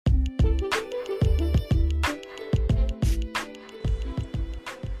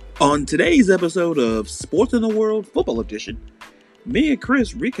On today's episode of Sports in the World Football Edition, me and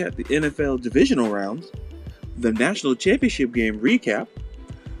Chris recap the NFL divisional rounds, the national championship game recap.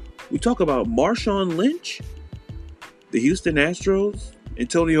 We talk about Marshawn Lynch, the Houston Astros,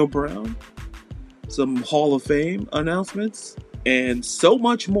 Antonio Brown, some Hall of Fame announcements, and so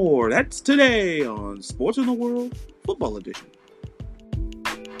much more. That's today on Sports in the World Football Edition.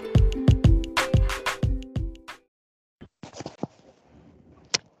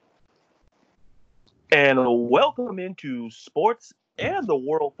 And welcome into Sports and the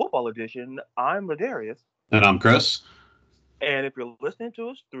World Football Edition. I'm Ladarius. And I'm Chris. And if you're listening to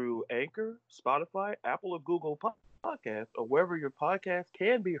us through Anchor, Spotify, Apple, or Google Podcasts, or wherever your podcast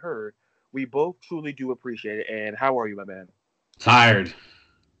can be heard, we both truly do appreciate it. And how are you, my man? Tired.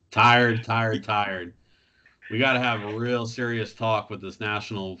 We got to have a real serious talk with this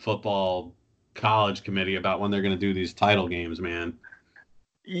National Football College Committee about when they're going to do these title games, man.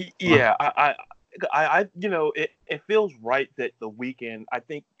 Yeah, I it feels right that the weekend, I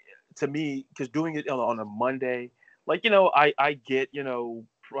think, to me, because doing it on a Monday, I get,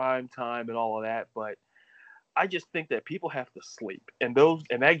 prime time and all of that, but I just think that people have to sleep. And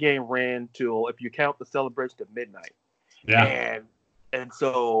that game ran till, if you count the celebration, to midnight. Yeah. And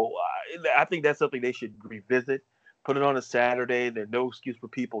so I think that's something they should revisit. Put it on a Saturday. There's no excuse for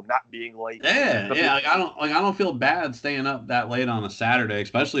people not being late. Yeah. I don't feel bad staying up that late on a Saturday,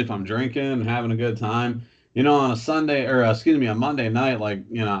 especially if I'm drinking and having a good time. On a Sunday a Monday night,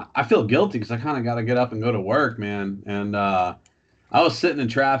 I feel guilty because I kind of got to get up and go to work, man. And I was sitting in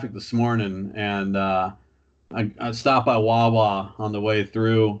traffic this morning, and I stopped by Wawa on the way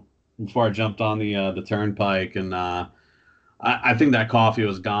through before I jumped on the turnpike, and I think that coffee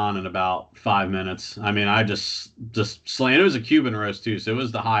was gone in about 5 minutes. I mean, I just slammed. It was a Cuban roast too, so it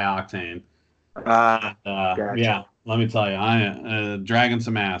was the high octane. Gotcha. Yeah, let me tell you, I dragging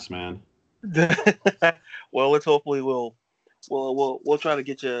some ass, man. Well, let's hopefully we'll try to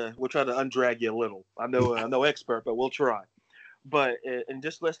get you. We'll try to undrag you a little. I'm no expert, but we'll try. But and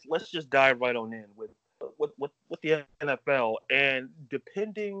just let's just dive right on in with the NFL, and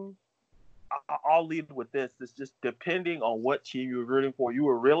depending. I'll lead with this. It's just depending on what team you were rooting for. You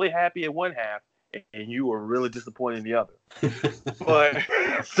were really happy in one half, and you were really disappointed in the other. But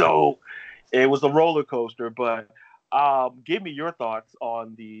so it was a roller coaster. But give me your thoughts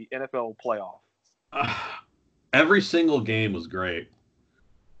on the NFL playoff. Every single game was great.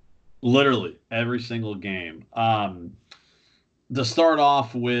 Literally every single game. To start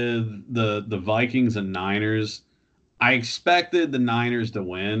off with the Vikings and Niners, I expected the Niners to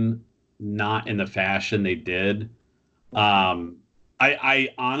win. Not in the fashion they did. I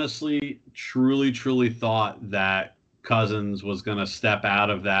honestly, truly thought that Cousins was going to step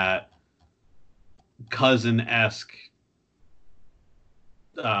out of that Cousin-esque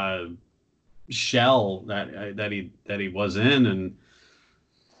shell that he was in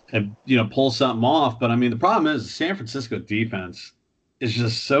and pull something off. But I mean, the problem is the San Francisco defense is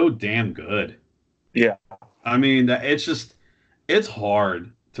just so damn good. Yeah, I mean, it's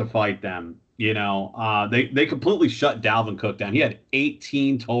hard to fight them. They completely shut Dalvin Cook down. He had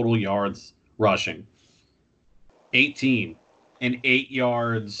 18 total yards rushing, 18, and 8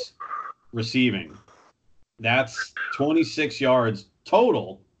 yards receiving. That's 26 yards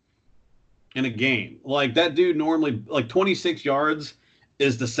total in a game. Like, that dude normally, 26 yards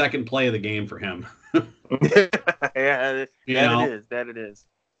is the second play of the game for him. Yeah, that it is.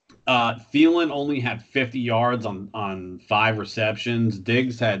 Thielen only had 50 yards on 5 receptions.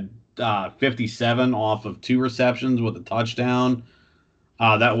 Diggs had 57 off of 2 receptions with a touchdown.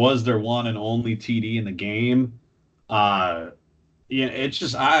 That was their one and only TD in the game. It's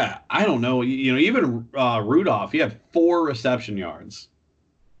just I don't know. Even Rudolph, he had 4 reception yards.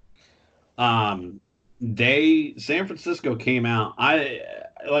 San Francisco came out.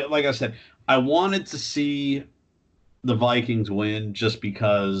 Like I said, I wanted to see the Vikings win just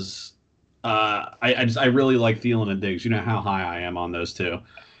because I really like Thielen and Diggs. You know how high I am on those two.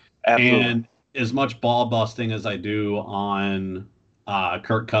 Absolutely. And as much ball busting as I do on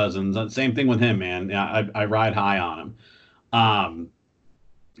Kirk Cousins, same thing with him, man. Yeah, I ride high on him.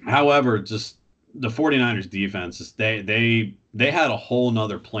 However, just the 49ers defense, they had a whole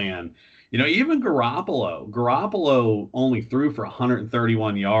nother plan. Even Garoppolo only threw for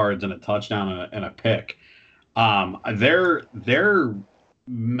 131 yards and a touchdown and a pick. Their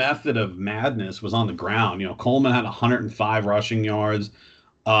method of madness was on the ground. Coleman had 105 rushing yards.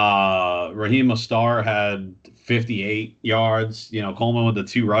 Raheem Mostert had 58 yards. Coleman with the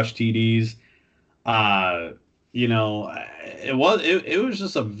 2 rush TDs. It was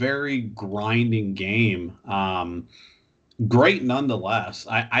just a very grinding game. great nonetheless.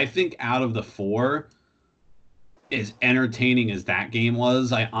 I think out of the four, as entertaining as that game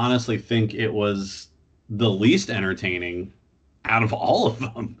was, I honestly think it was the least entertaining out of all of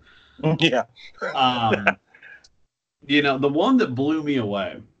them. Yeah. Um, the one that blew me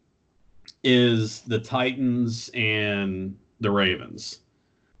away is the Titans and the Ravens.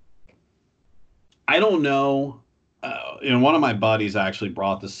 I don't know. One of my buddies actually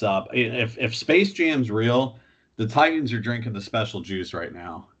brought this up. If Space Jam's real, the Titans are drinking the special juice right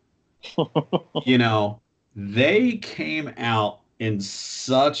now. you know, they came out in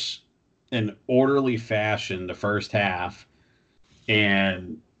such an orderly fashion the first half,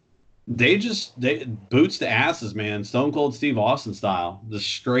 and they boots to asses, man. Stone Cold Steve Austin style, just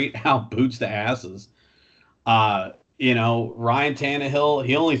straight out boots to asses. Ryan Tannehill,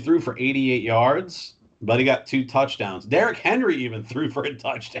 he only threw for 88 yards, but he got 2 touchdowns. Derrick Henry even threw for a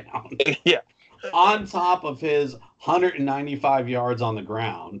touchdown. Yeah. On top of his 195 yards on the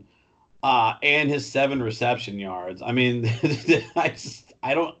ground, and his 7 reception yards. I mean, I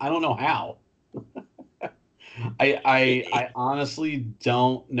don't know how. I honestly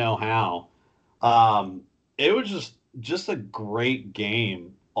don't know how. It was just a great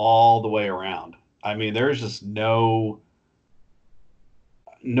game all the way around. I mean, there's just no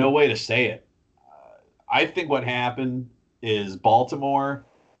way to say it. I think what happened is Baltimore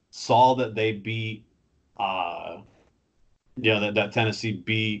saw that they beat, that Tennessee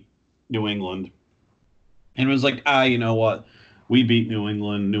beat New England, and it was like, you know what? We beat New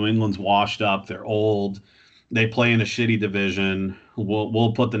England. New England's washed up. They're old. They play in a shitty division.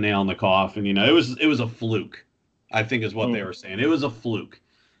 We'll put the nail in the coffin. It was a fluke, I think is what they were saying. It was a fluke.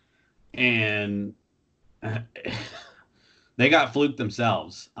 And they got fluked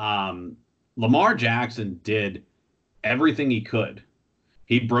themselves. Lamar Jackson did everything he could.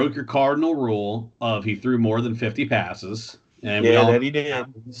 He broke your cardinal rule of he threw more than 50 passes. And that he did.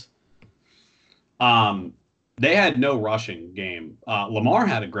 They had no rushing game. Lamar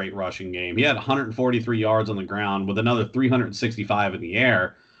had a great rushing game. He had 143 yards on the ground with another 365 in the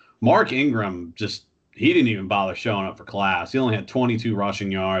air. Mark Ingram he didn't even bother showing up for class. He only had 22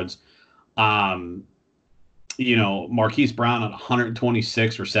 rushing yards. Marquise Brown had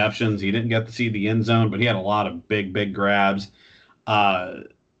 126 receptions. He didn't get to see the end zone, but he had a lot of big grabs.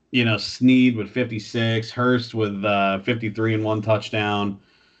 Snead with 56, Hurst with 53 and 1 touchdown.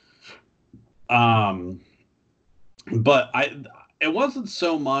 But it wasn't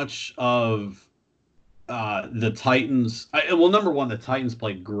so much of the Titans. Number one, the Titans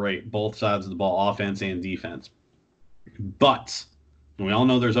played great, both sides of the ball, offense and defense. But we all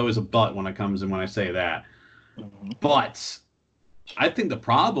know there's always a but when I say that. Mm-hmm. But I think the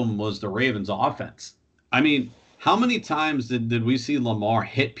problem was the Ravens' offense. I mean, how many times did we see Lamar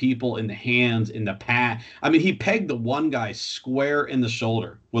hit people in the hands, in the pad? I mean, he pegged the one guy square in the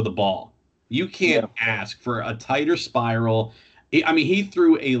shoulder with a ball. You can't ask for a tighter spiral. He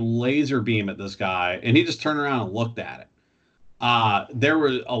threw a laser beam at this guy, and he just turned around and looked at it. There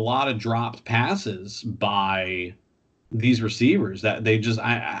were a lot of dropped passes by these receivers that they just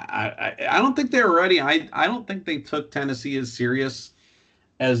I don't think they were ready. I don't think they took Tennessee as serious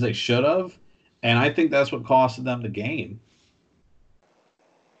as they should have, and I think that's what costed them the game.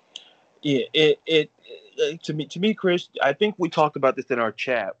 Yeah, it to me, Chris, I think we talked about this in our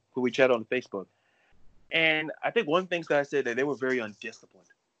chat. We chat on Facebook, and I think one thing that I said that they were very undisciplined.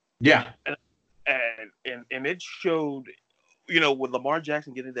 Yeah, and it showed, with Lamar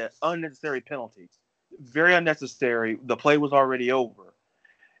Jackson getting that unnecessary penalty, very unnecessary. The play was already over,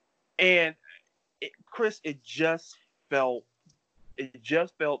 and Chris, it just felt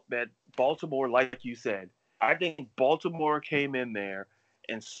that Baltimore, like you said, I think Baltimore came in there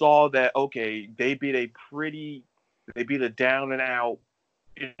and saw that, okay, they beat a down and out,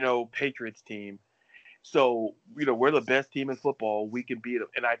 Patriots team. So, we're the best team in football. We can beat them.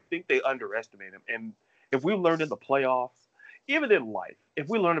 And I think they underestimate them. And if we learned in the playoffs, even in life, if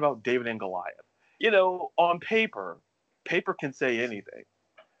we learn about David and Goliath, on paper can say anything.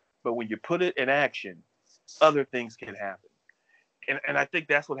 But when you put it in action, other things can happen. And I think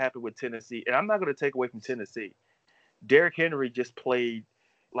that's what happened with Tennessee. And I'm not going to take away from Tennessee. Derrick Henry just played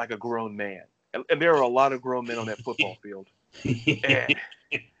like a grown man. And there are a lot of grown men on that football field. And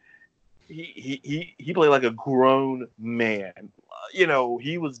he played like a grown man.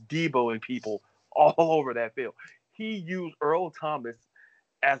 He was Deboing people all over that field. He used Earl Thomas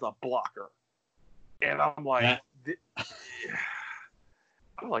as a blocker. And I'm like,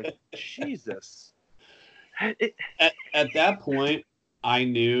 Jesus. At that point, I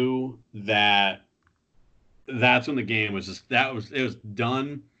knew that's when the game was it was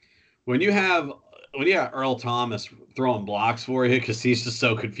done. When you have when you got Earl Thomas throwing blocks for you because he's just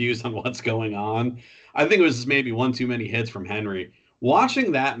so confused on what's going on. I think it was just maybe one too many hits from Henry.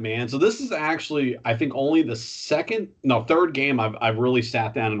 Watching that, man. So this is actually, I think, only the third game I've really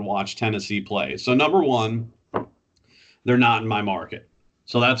sat down and watched Tennessee play. So number one, they're not in my market.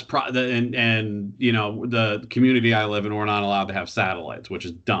 So that's and you know, the community I live in, we're not allowed to have satellites, which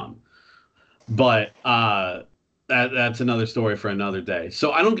is dumb. But that's another story for another day.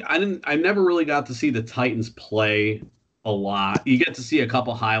 So I never really got to see the Titans play a lot. You get to see a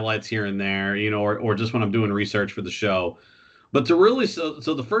couple highlights here and there, you know, or just when I'm doing research for the show. But to really, so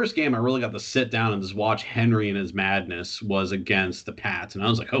the first game I really got to sit down and just watch Henry and his madness was against the Pats, and I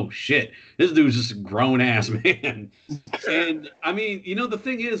was like, oh shit, this dude's just a grown ass man. And I mean, you know, the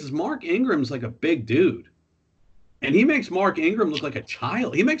thing is Mark Ingram's like a big dude, and he makes Mark Ingram look like a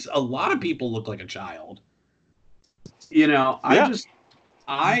child. He makes a lot of people look like a child. You know, Yeah.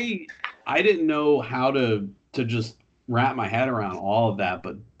 I didn't know how to just wrap my head around all of that,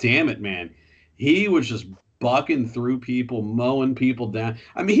 but damn it, man, he was just bucking through people, mowing people down.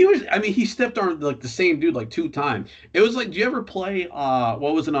 I mean, he stepped on like the same dude like 2 times. It was like, do you ever play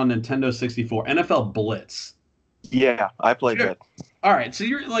what was it on Nintendo 64? NFL Blitz. Yeah, I played that. All right, so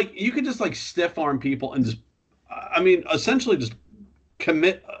you're like, you can just like stiff arm people and just, I mean, essentially just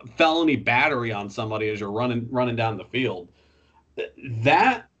commit felony battery on somebody as you're running down the field.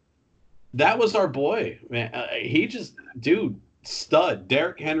 That was our boy, man. He just, dude, stud.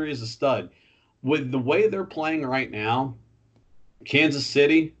 Derrick Henry is a stud. With the way they're playing right now, Kansas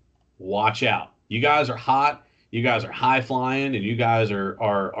City, watch out. You guys are hot. You guys are high flying, and you guys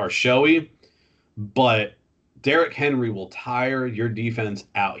are showy. But Derrick Henry will tire your defense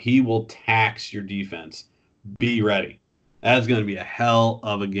out. He will tax your defense. Be ready. That's going to be a hell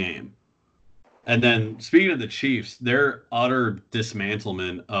of a game. And then, speaking of the Chiefs, their utter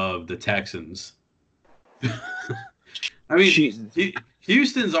dismantlement of the Texans. I mean,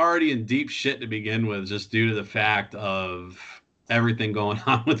 Houston's already in deep shit to begin with, just due to the fact of everything going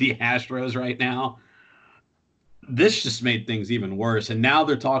on with the Astros right now. This just made things even worse. And now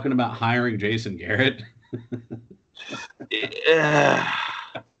they're talking about hiring Jason Garrett.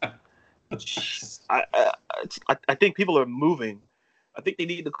 I think people are moving. I think they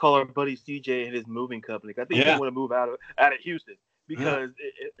need to call our buddy CJ and his moving company. I think they want to move out of Houston because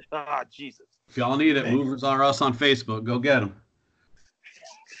Jesus. If y'all need it, Movers Are Us on Facebook. Go get them.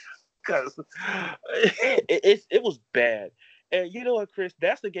 Because it was bad. And you know what, Chris?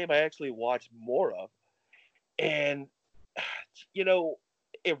 That's the game I actually watched more of. And, you know,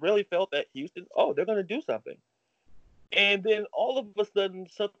 it really felt that Houston, they're going to do something. And then all of a sudden,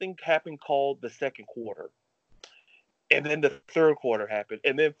 something happened called the second quarter. And then the third quarter happened.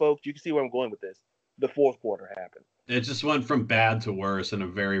 And then, folks, you can see where I'm going with this. The fourth quarter happened. It just went from bad to worse in a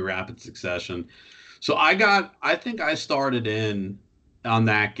very rapid succession. So I think I started in on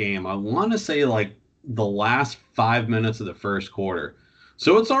that game. I want to say like the last 5 minutes of the first quarter.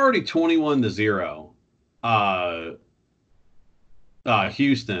 So it's already 21-0.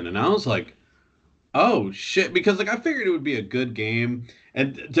 Houston. And I was like, oh shit, because like I figured it would be a good game,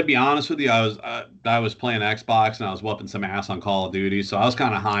 and to be honest with you, I was playing Xbox and I was whooping some ass on Call of Duty, so I was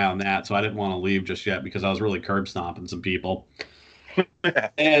kind of high on that, so I didn't want to leave just yet because I was really curb stomping some people,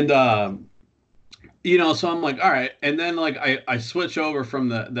 and you know, so I'm like, all right, and then like I switch over from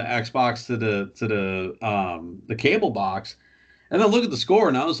the Xbox to the cable box, and I look at the score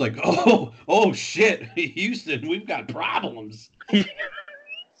and I was like, oh shit, Houston, we've got problems.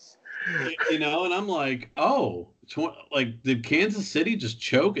 You know, and I'm like, like, did Kansas City just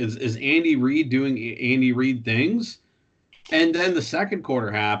choke? Is Andy Reid doing Andy Reid things? And then the second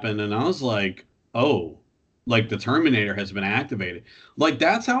quarter happened, and I was like, like the Terminator has been activated. Like,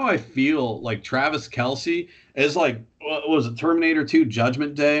 that's how I feel. Like, Travis Kelce is like, what was it, Terminator 2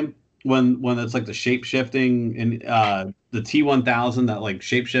 Judgment Day? When it's like the shape shifting and the T-1000 that like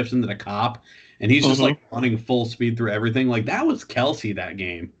shape shifts into the cop, and he's just like running full speed through everything. Like, that was Kelce that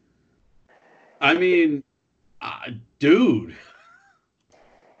game. I mean, dude.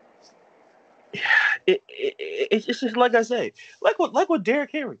 It's just like I say, like what Derrick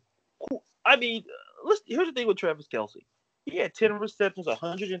Henry. I mean, here's the thing with Travis Kelce. He had 10 receptions,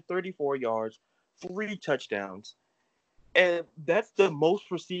 134 yards, 3 touchdowns, and that's the most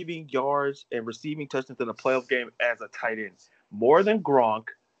receiving yards and receiving touchdowns in a playoff game as a tight end. More than Gronk,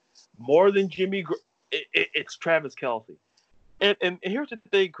 more than Jimmy. It's Travis Kelce. And here's the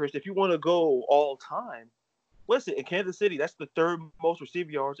thing, Chris. If you want to go all time, listen, in Kansas City, that's the third most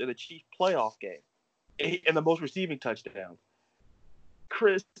receiving yards in the Chiefs playoff game and the most receiving touchdowns.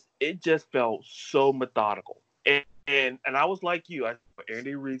 Chris, it just felt so methodical. And I was like you. I thought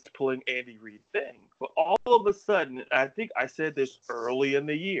Andy Reid's pulling Andy Reid thing. But all of a sudden, I think I said this early in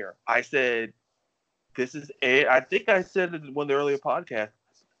the year. I said, I think I said it in one of the earlier podcast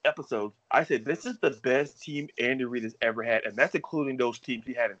episodes. I said, this is the best team Andy Reid has ever had. And that's including those teams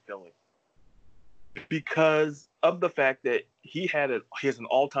he had in Philly. Because of the fact that he has an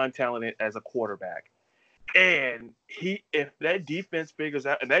all-time talent as a quarterback. And if that defense figures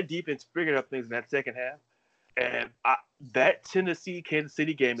out, and that defense figured out things in that second half, and that Tennessee-Kansas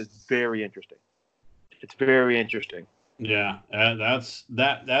City game is very interesting. It's very interesting. Yeah, that's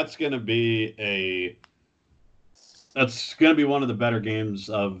going to be one of the better games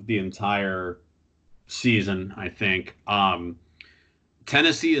of the entire season, I think.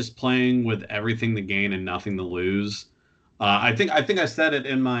 Tennessee is playing with everything to gain and nothing to lose. I think I said it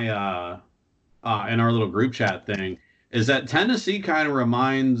in my in our little group chat thing, is that Tennessee kind of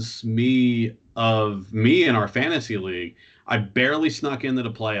reminds me of me in our fantasy league. I barely snuck into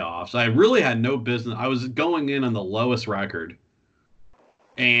the playoffs. I really had no business. I was going in on the lowest record.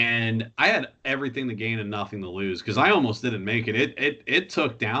 And I had everything to gain and nothing to lose because I almost didn't make it. It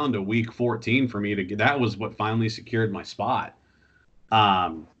took down to week 14 for me to get. That was what finally secured my spot.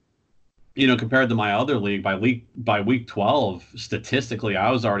 Compared to my other league, by week 12, statistically,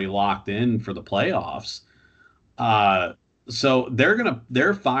 I was already locked in for the playoffs. So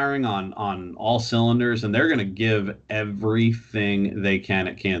they're firing on all cylinders, and they're gonna give everything they can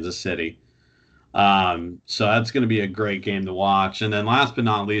at Kansas City. So that's gonna be a great game to watch. And then last but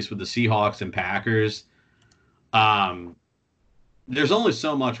not least, with the Seahawks and Packers, there's only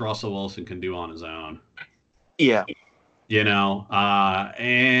so much Russell Wilson can do on his own. Yeah.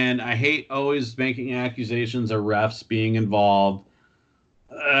 And I hate always making accusations of refs being involved.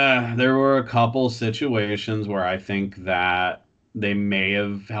 There were a couple situations where I think that they may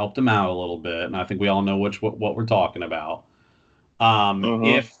have helped him out a little bit, and I think we all know what we're talking about.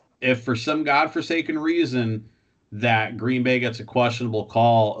 If for some godforsaken reason that Green Bay gets a questionable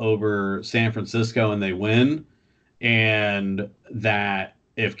call over San Francisco and they win, and that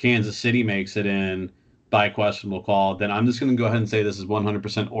if Kansas City makes it in by a questionable call, then I'm just going to go ahead and say this is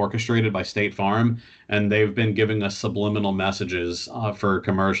 100% orchestrated by State Farm, and they've been giving us subliminal messages for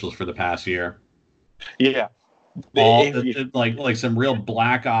commercials for the past year. Yeah. Like some real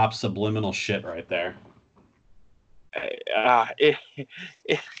black ops subliminal shit right there. The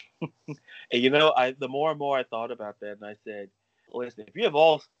more and more I thought about that, and I said, listen, if you have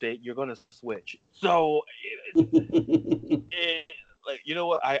Allstate, you're going to switch. So, you know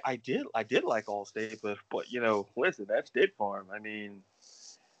what? I did like Allstate, but listen, that's State Farm. I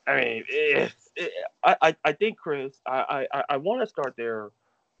think, Chris, I want to start there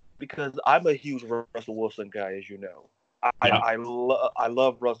because I'm a huge Russell Wilson guy, as you know. I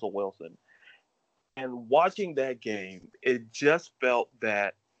love Russell Wilson, and watching that game, it just felt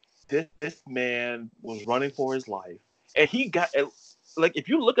that this man was running for his life, and he got if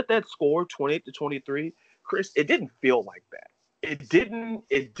you look at that score, 28-23, Chris, it didn't feel like that. It didn't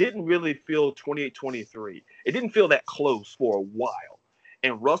really feel 28-23. It didn't feel that close for a while.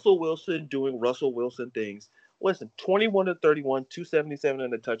 And Russell Wilson doing Russell Wilson things. Listen, 21-31, 277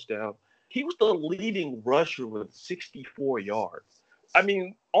 and a touchdown. He was the leading rusher with 64 yards.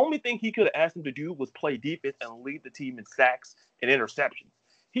 Only thing he could have asked him to do was play defense and lead the team in sacks and interceptions.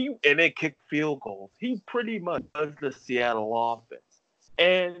 And then kick field goals. He pretty much does the Seattle offense.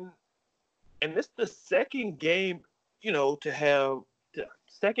 And this is the second game, to have the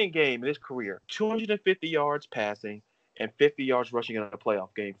second game in his career, 250 yards passing and 50 yards rushing in a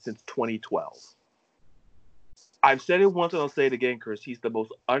playoff game since 2012. I've said it once and I'll say it again, Chris. He's the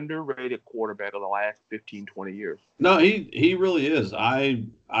most underrated quarterback of the last 15, 20 years. No, he really is. I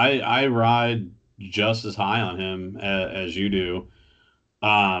ride just as high on him as you do.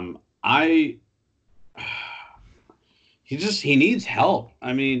 He needs help.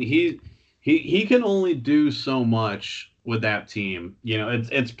 He can only do so much with that team.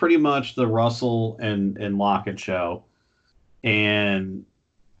 It's pretty much the Russell and Lockett show. And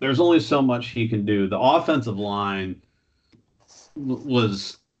there's only so much he can do. The offensive line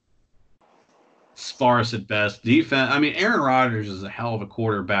was sparse at best. Defense, Aaron Rodgers is a hell of a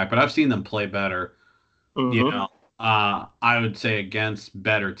quarterback, but I've seen them play better. Mm-hmm. I would say against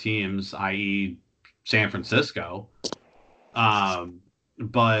better teams, i.e. San Francisco.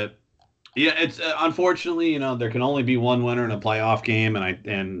 But yeah, it's unfortunately, there can only be one winner in a playoff game,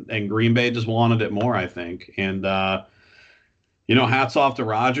 and Green Bay just wanted it more, I think. And hats off to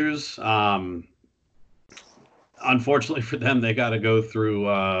Rodgers. Unfortunately for them, they got to go through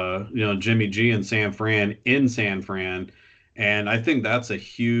Jimmy G and San Fran in San Fran, and I think that's a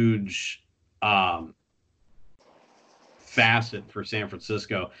huge facet for San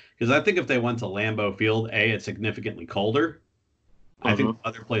Francisco, because I think if they went to Lambeau Field, it's significantly colder. I think the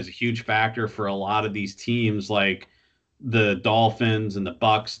weather plays a huge factor for a lot of these teams, like the Dolphins and the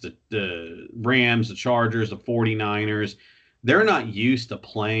Bucks, the Rams, the Chargers, the 49ers. They're not used to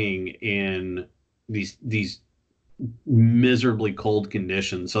playing in these miserably cold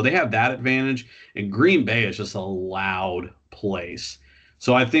conditions. So they have that advantage. And Green Bay is just a loud place.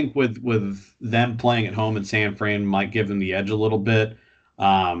 So I think with them playing at home in San Fran might give them the edge a little bit.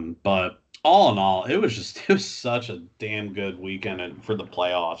 But all in all, it was such a damn good weekend for the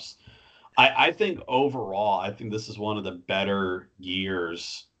playoffs. I think overall, I think this is one of the better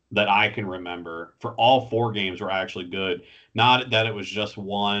years that I can remember. For all 4 games were actually good. Not that it was just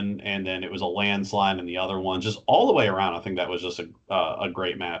one and then it was a landslide in the other one. Just all the way around, I think that was just a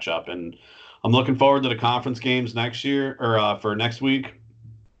great matchup. And I'm looking forward to the conference games next year or for next week,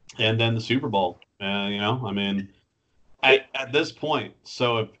 and then the Super Bowl. I mean, at this point,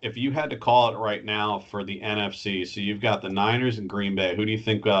 so if you had to call it right now for the NFC, so you've got the Niners and Green Bay. Who do you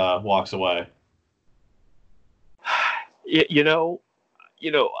think walks away?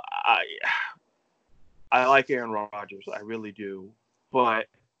 I like Aaron Rodgers. I really do. But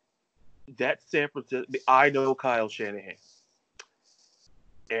that San Francisco, I know Kyle Shanahan.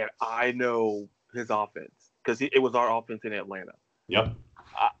 And I know his offense because it was our offense in Atlanta. Yep.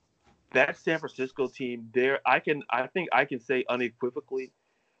 That San Francisco team, I think I can say unequivocally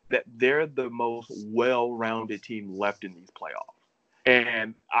that they're the most well-rounded team left in these playoffs.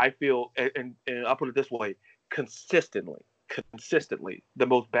 And I feel, and I'll put it this way, consistently, the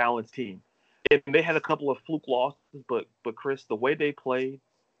most balanced team. And they had a couple of fluke losses, but Chris, the way they played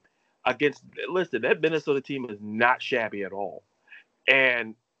listen, that Minnesota team is not shabby at all.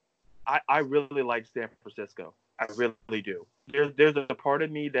 And I really like San Francisco. I really do. There's a part of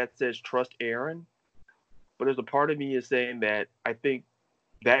me that says trust Aaron, but there's a part of me is saying that I think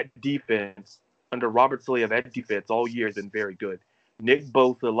that defense under Robert Saleh, that defense all year has been very good. Nick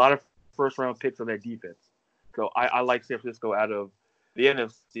Bosa, a lot of first-round picks on that defense. So I like San Francisco out of the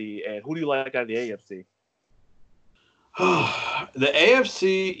NFC. And who do you like out of the AFC? The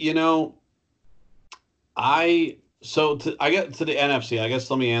AFC, I get to the NFC. I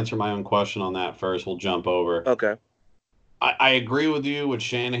guess let me answer my own question on that first. We'll jump over. Okay. I agree with you with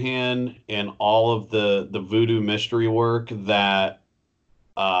Shanahan and all of the voodoo mystery work that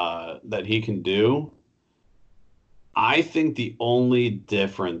he can do. I think the only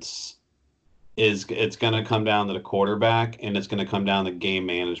difference is it's going to come down to the quarterback, and it's going to come down to game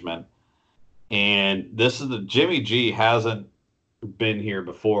management. And this is Jimmy G hasn't been here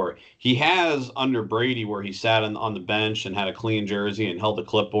before. He has under Brady, where he sat on the bench and had a clean jersey and held the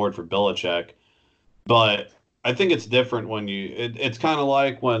clipboard for Belichick. But I think it's different when it's kind of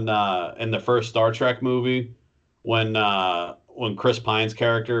like when in the first Star Trek movie when Chris Pine's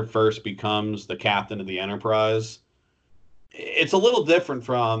character first becomes the captain of the Enterprise. It's a little different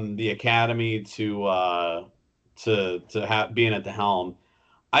from the academy to being at the helm.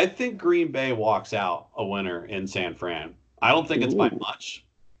 I think Green Bay walks out a winner in San Fran. I don't think it's by much,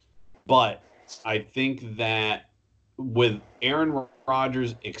 but I think that with Aaron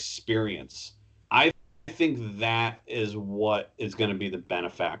Rodgers' experience, I think that is what is going to be the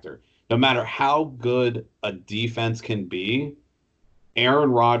benefactor. No matter how good a defense can be,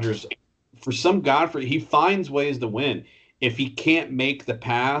 Aaron Rodgers, he finds ways to win. If he can't make the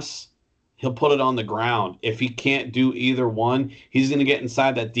pass, he'll put it on the ground. If he can't do either one, he's going to get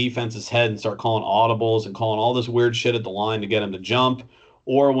inside that defense's head and start calling audibles and calling all this weird shit at the line to get him to jump.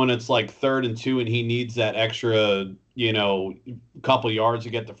 Or when it's like 3rd and 2 and he needs that extra, couple yards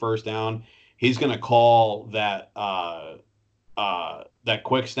to get the first down, he's going to call that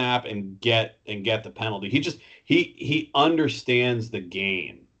quick snap and get the penalty. He understands the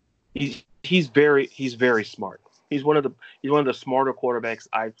game. He's very smart. He's one of the smarter quarterbacks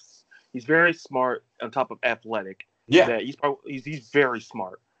He's very smart on top of athletic. Yeah, he's very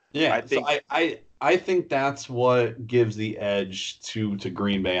smart. Yeah, I think that's what gives the edge to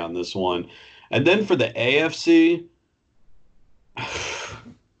Green Bay on this one. And then for the AFC,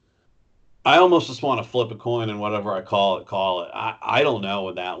 I almost just want to flip a coin and whatever I call it. I don't know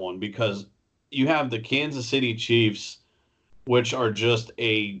with that one because you have the Kansas City Chiefs, which are just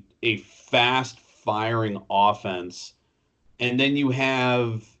a fast firing offense, and then you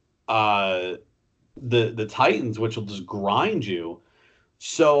have the Titans, which will just grind you.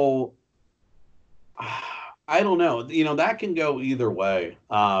 So I don't know. That can go either way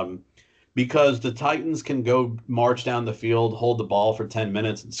because the Titans can go march down the field, hold the ball for 10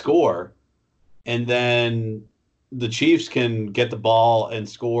 minutes and score. And then the Chiefs can get the ball and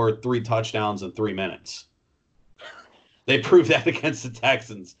score 3 touchdowns in 3 minutes. They proved that against the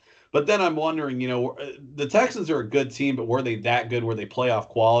Texans. But then I'm wondering, the Texans are a good team, but were they that good? Were they playoff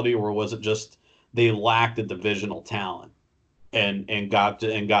quality, or was it just they lacked the divisional talent and got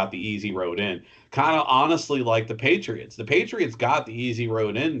the easy road in? Kind of honestly like the Patriots. The Patriots got the easy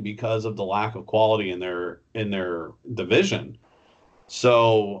road in because of the lack of quality in their division.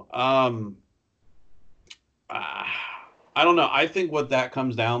 So I don't know. I think what that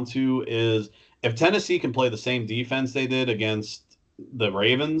comes down to is if Tennessee can play the same defense they did against the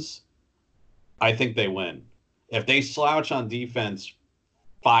Ravens, I think they win. If they slouch on defense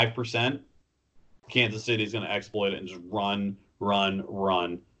 5%, Kansas City's going to exploit it and just run, run,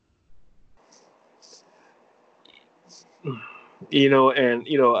 run.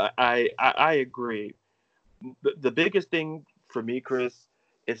 I agree. The biggest thing for me, Chris,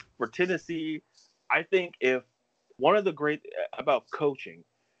 is for Tennessee. I think if one of the great about coaching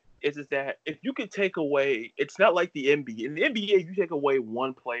is that if you can take away, it's not like the NBA. In the NBA, if you take away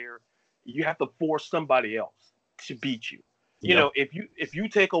one player, you have to force somebody else to beat you. Yep. If you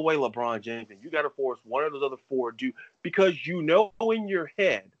take away LeBron James, you got to force one of those other four dudes because you know in your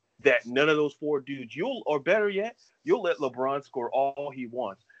head that none of those four dudes, or better yet, you'll let LeBron score all he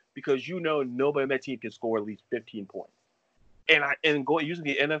wants because you know nobody on that team can score at least 15 points. And using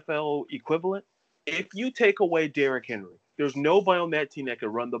the NFL equivalent, if you take away Derrick Henry, there's nobody on that team that can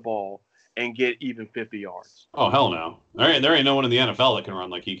run the ball and get even 50 yards. Oh, hell no. There ain't no one in the NFL that can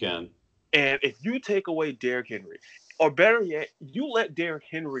run like he can. And if you take away Derrick Henry, or better yet, you let Derrick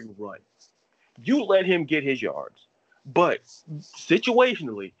Henry run. You let him get his yards. But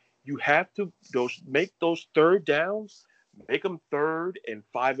situationally, you have to make those third downs, make them 3rd and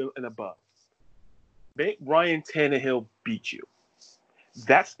 5 and above. Make Ryan Tannehill beat you.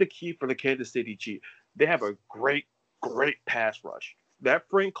 That's the key for the Kansas City Chiefs. They have a great, great pass rush. That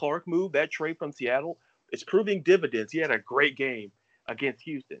Frank Clark move, that trade from Seattle, it's proving dividends. He had a great game against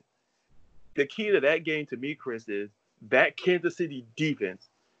Houston. The key to that game to me, Chris, is that Kansas City defense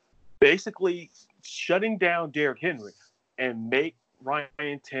basically shutting down Derrick Henry and make Ryan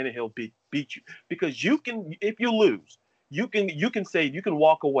Tannehill beat you. Because you can, if you lose, you can say, you can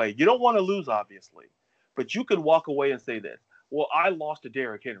walk away. You don't want to lose, obviously, but you can walk away and say this. Well, I lost to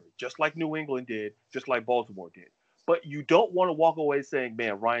Derrick Henry, just like New England did, just like Baltimore did. But you don't want to walk away saying,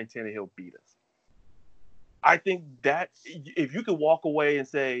 man, Ryan Tannehill beat us. I think that if you can walk away and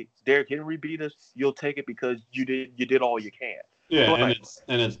say Derrick Henry beat us, you'll take it because you did all you can. Yeah, But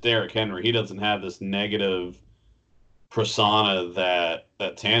and it's Derrick Henry. He doesn't have this negative persona that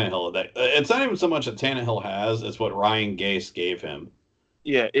Tannehill. That it's not even so much that Tannehill has; it's what Ryan Gase gave him.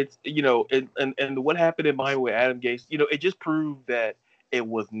 yeah, it's and what happened in Miami with Adam Gase, it just proved that it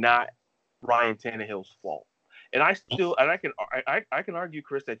was not Ryan Tannehill's fault. And I can argue,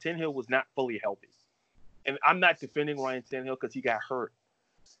 Chris, that Tannehill was not fully healthy. And I'm not defending Ryan Tannehill because he got hurt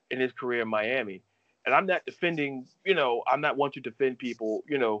in his career in Miami. And I'm not defending, I'm not one to defend people,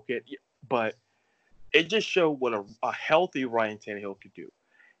 but it just showed what a healthy Ryan Tannehill could do.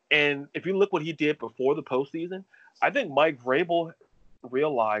 And if you look what he did before the postseason, I think Mike Vrabel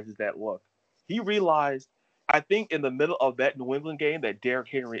realizes that, look, he realized, I think in the middle of that New England game that Derrick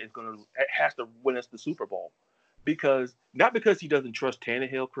Henry has to win us the Super Bowl. Not because he doesn't trust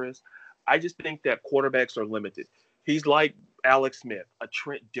Tannehill, Chris. I just think that quarterbacks are limited. He's like Alex Smith, a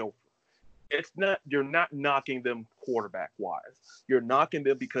Trent Dilfer. You're not knocking them quarterback wise. You're knocking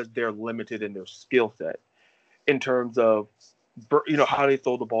them because they're limited in their skill set in terms of, how they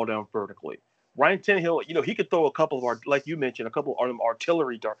throw the ball down vertically. Ryan Tannehill, he could throw a couple of like you mentioned, a couple of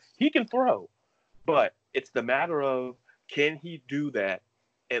artillery darts. He can throw, but it's the matter of can he do that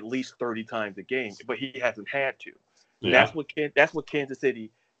at least 30 times a game? But he hasn't had to. Yeah. That's what Kansas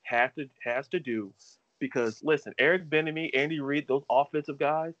City has to do. Because listen, Eric Bieniemy, Andy Reid, those offensive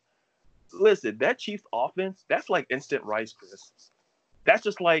guys. Listen, that Chiefs offense, that's like instant rice, Chris. That's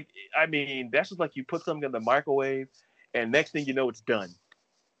just like you put something in the microwave, and next thing you know, it's done.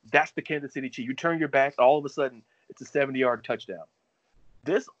 That's the Kansas City Chiefs. You turn your back, all of a sudden, it's a 70-yard touchdown.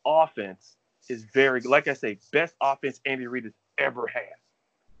 This offense is very, like I say, best offense Andy Reid has ever had.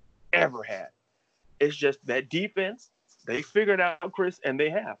 Ever had. It's just that defense, they figured out, Chris, and they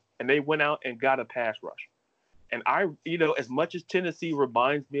have. And they went out and got a pass rush. And as much as Tennessee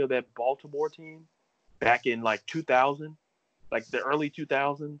reminds me of that Baltimore team back in like 2000, like the early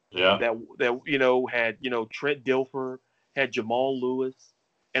 2000s, Yeah. that had Trent Dilfer, had Jamal Lewis,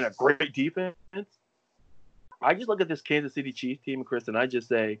 and a great defense. I just look at this Kansas City Chiefs team, Chris, and I just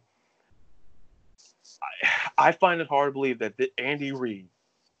say, I find it hard to believe that Andy Reid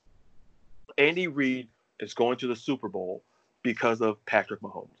is going to the Super Bowl because of Patrick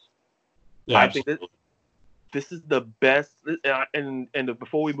Mahomes. Yeah, this is the best. And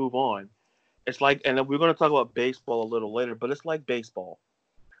before we move on, it's like, and we're going to talk about baseball a little later, but it's like baseball,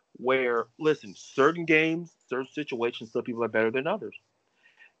 where listen, certain games, certain situations, some people are better than others.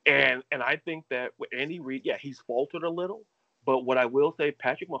 And I think that with Andy Reid, yeah, he's faltered a little, but what I will say,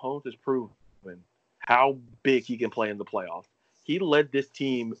 Patrick Mahomes has proven how big he can play in the playoffs. He led this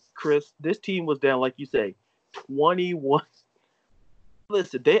team, Chris. This team was down, like you say, 21.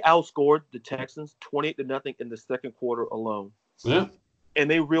 Listen, they outscored the Texans 28-0 in the second quarter alone. Yeah. And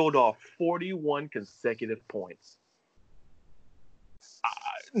they reeled off 41 consecutive points.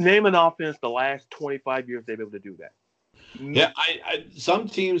 Name an offense the last 25 years they've been able to do that. Yeah, some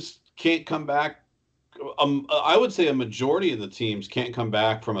teams can't come back. I would say a majority of the teams can't come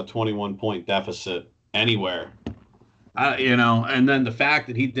back from a 21-point deficit anywhere. And then the fact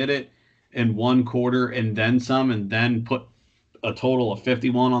that he did it in one quarter and then some, and then put a total of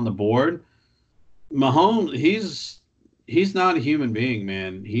 51 on the board. Mahomes, he's not a human being,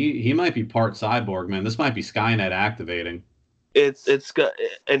 man. He might be part cyborg, man. This might be Skynet activating. It's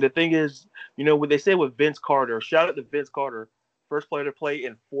and the thing is, what they say with Vince Carter, shout out to Vince Carter, first player to play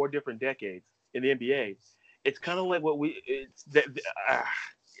in 4 different decades in the NBA. It's kind of like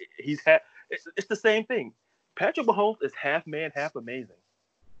it's the same thing. Patrick Mahomes is half man, half amazing.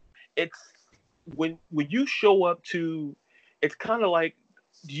 It's when you show up to, it's kind of like,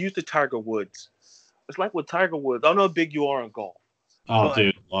 use the Tiger Woods. It's like with Tiger Woods. I don't know how big you are in golf. Oh,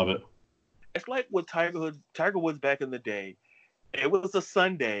 dude, love it. It's like with Tiger Woods back in the day. It was a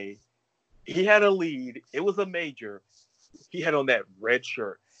Sunday. He had a lead. It was a major. He had on that red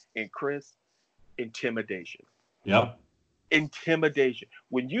shirt. And Chris, intimidation. Yep. Intimidation.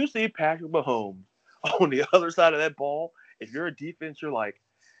 When you see Patrick Mahomes on the other side of that ball, if you're a defense, you're like,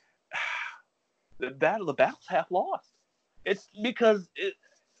 the battle's half lost. It's because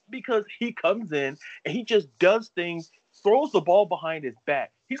he comes in and he just does things, throws the ball behind his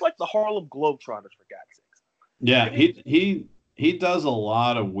back. He's like the Harlem Globetrotters, for God's sakes. Yeah, he does a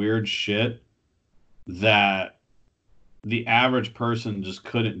lot of weird shit that the average person just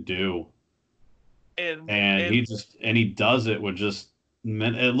couldn't do. And he does it with just,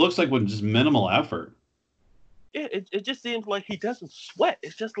 it looks like with just minimal effort. Yeah, it just seems like he doesn't sweat.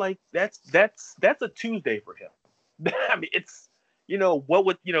 It's just like that's a Tuesday for him. I mean, it's what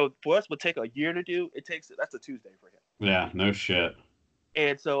would for us would take a year to do. That's a Tuesday for him. Yeah, no shit.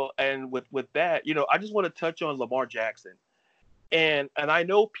 And so, with that, I just want to touch on Lamar Jackson, and I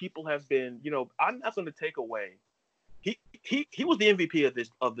know people have been, I'm not going to take away. He was the MVP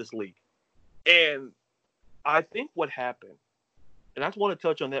of this league, and I think what happened, and I just want to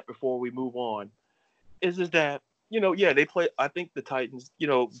touch on that before we move on, is that they play. I think the Titans,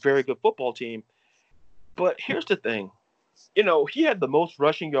 very good football team, but here's the thing, he had the most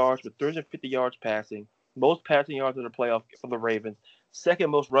rushing yards with 350 yards passing, most passing yards in the playoff for the Ravens, second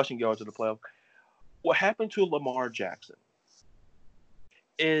most rushing yards in the playoff. What happened to Lamar Jackson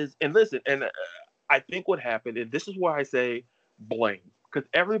is, and listen, and I think what happened, and this is why I say blame, because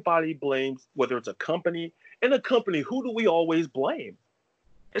everybody blames, whether it's a company. In a company, who do we always blame?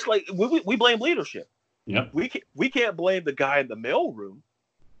 It's like we blame leadership. Yep. We can't blame the guy in the mailroom.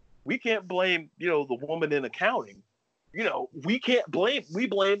 We can't blame the woman in accounting. We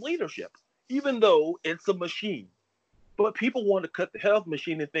blame leadership, even though it's a machine. But people want to cut the head off the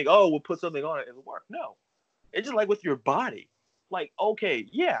machine and think, oh, we'll put something on it and it'll work. No. It's just like with your body. Like, okay,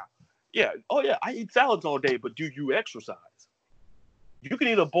 yeah. Oh, yeah, I eat salads all day, but do you exercise? You can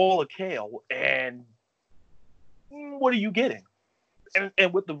eat a bowl of kale, and what are you getting?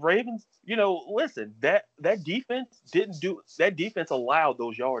 And with the Ravens, listen, that defense allowed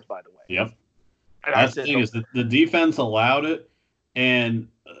those yards, by the way. Yep. And that's the thing is the defense allowed it, and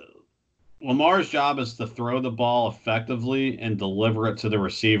Lamar's job is to throw the ball effectively and deliver it to the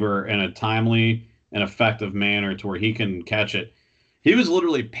receiver in a timely and effective manner to where he can catch it. He was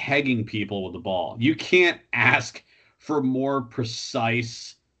literally pegging people with the ball. You can't ask for more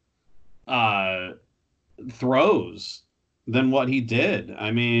precise throws than what he did. I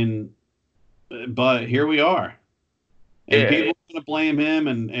mean, but here we are. And people are going to blame him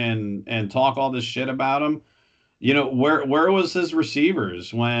and talk all this shit about him. Where was his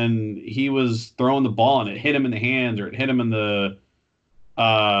receivers when he was throwing the ball and it hit him in the hands or it hit him in the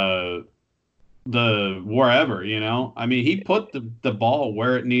wherever, I mean, he put the ball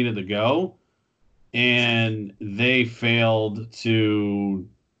where it needed to go, and they failed to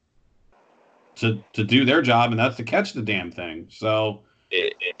do their job, and that's to catch the damn thing. So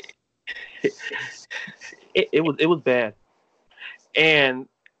it was bad. And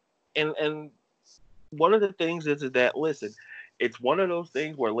one of the things is that, listen, it's one of those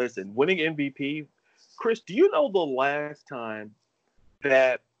things where, listen, winning MVP, Chris, do you know the last time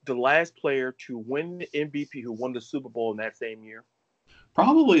that the last player to win the MVP who won the Super Bowl in that same year?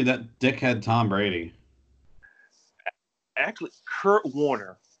 Probably that dickhead Tom Brady. Actually, Kurt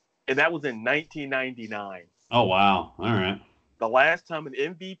Warner, and that was in 1999. Oh, wow. All right. The last time an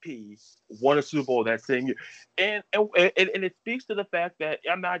MVP won a Super Bowl that same year. And it speaks to the fact that,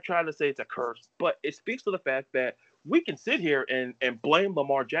 I'm not trying to say it's a curse, but it speaks to the fact that we can sit here and blame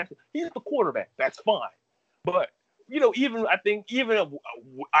Lamar Jackson. He's the quarterback. That's fine. But, even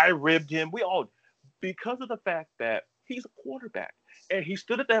I ribbed him. We all, because of the fact that he's a quarterback. And he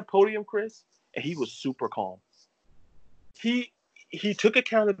stood at that podium, Chris, and he was super calm. He took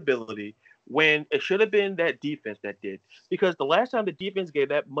accountability when it should have been that defense that did. Because the last time the defense gave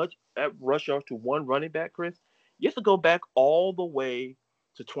that rush yards to one running back, Chris, you have to go back all the way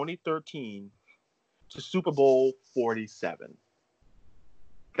to 2013 to Super Bowl 47.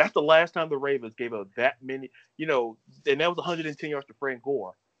 That's the last time the Ravens gave up that many, and that was 110 yards to Frank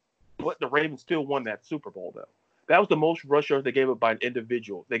Gore. But the Ravens still won that Super Bowl, though. That was the most rush yards they gave up by an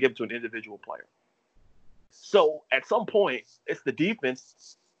individual. They gave it to an individual player. So at some point, it's the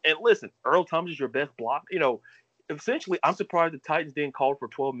defense. And listen, Earl Thomas is your best block. Essentially, I'm surprised the Titans didn't call for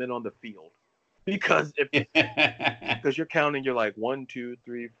 12 men on the field. Because you're counting, you're like 1, 2,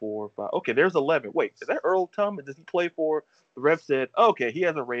 3, 4, 5. Okay, there's 11. Wait, is that Earl Thomas? Does he play for? The ref said, okay, he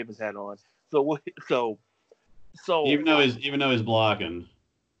has a Ravens hat on. So even though he's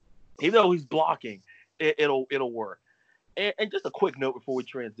blocking, it'll work. And just a quick note before we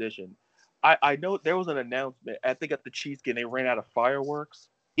transition, I know there was an announcement. I think at the Chiefs game they ran out of fireworks.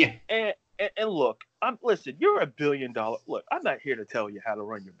 Yeah. And look, listen. You're $1 billion. Look, I'm not here to tell you how to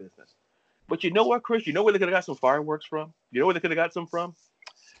run your business. But you know what, Chris? You know where they could have got some fireworks from? You know where they could have got some from?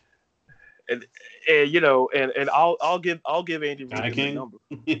 And I'll give Andy Reid the number.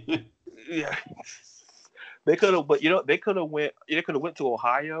 Yeah. They could have, but they could have went to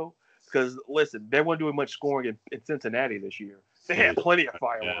Ohio because listen, they weren't doing much scoring in Cincinnati this year. They had plenty of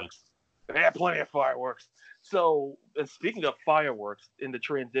fireworks. Yeah. They had plenty of fireworks. So, and speaking of fireworks in the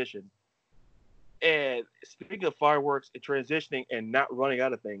transition, and speaking of fireworks and transitioning and not running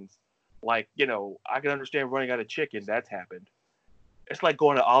out of things, like, I can understand running out of chicken. That's happened. It's like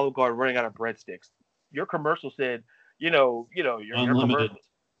going to Olive Garden running out of breadsticks. Your commercial said, your unlimited.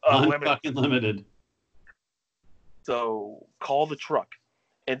 Unlimited. So call the truck.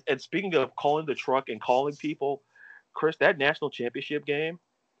 And speaking of calling the truck and calling people, Chris, that national championship game,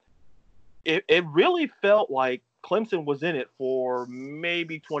 it really felt like Clemson was in it for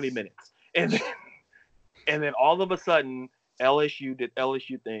maybe 20 minutes. And then all of a sudden, LSU did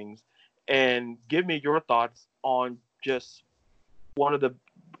LSU things. And give me your thoughts on just to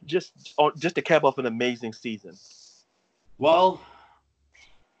cap off an amazing season. Well,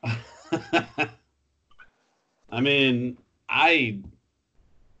 I mean,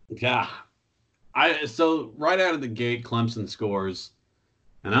 so right out of the gate, Clemson scores,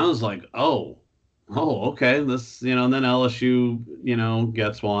 and I was like, oh, okay, this, and then LSU,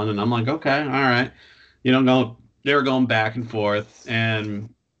 gets one, and I'm like, okay, all right, they were going back and forth,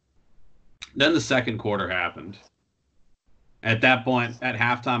 and then the second quarter happened. At that point, at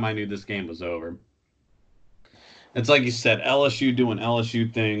halftime, I knew this game was over. It's like you said, LSU doing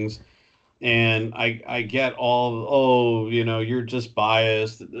LSU things. And I get you're just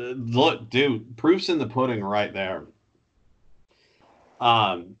biased. Look, dude, proof's in the pudding right there.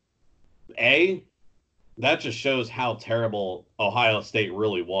 That just shows how terrible Ohio State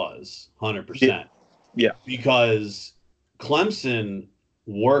really was, 100%. Yeah. Because Clemson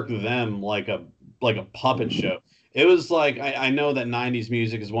worked them like a puppet show. It was like, I know that 90s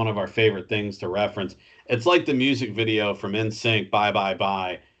music is one of our favorite things to reference. It's like the music video from NSYNC, Bye Bye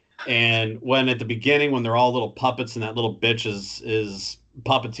Bye. And when at the beginning, when they're all little puppets and that little bitch is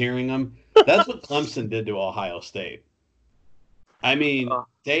puppeteering them, that's what Clemson did to Ohio State. I mean,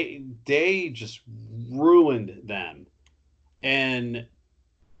 they just ruined them. And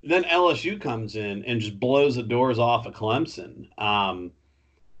then LSU comes in and just blows the doors off of Clemson.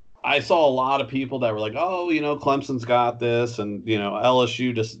 I saw a lot of people that were like, oh, Clemson's got this, and,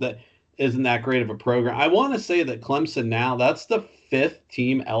 LSU just that isn't that great of a program. I want to say that Clemson now, that's the 5th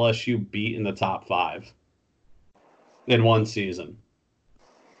team LSU beat in the top 5 in one season.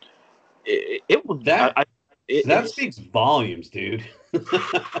 It was that. That speaks volumes, dude.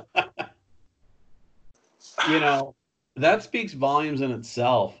 That speaks volumes in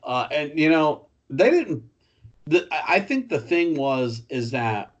itself. And they didn't. I think the thing is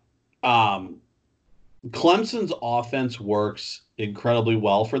that Clemson's offense works incredibly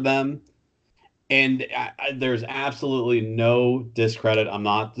well for them. And there's absolutely no discredit. I'm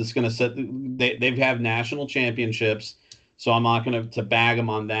not just going to sit. They've have national championships, so I'm not going to bag them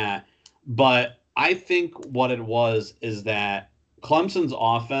on that. But I think what it was is that Clemson's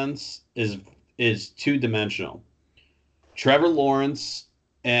offense is two dimensional. Trevor Lawrence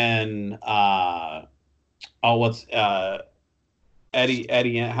and what's Eddie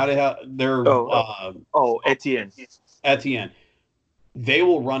how they're Etienne. Etienne. They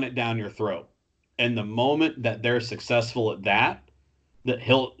will run it down your throat. And the moment that they're successful at that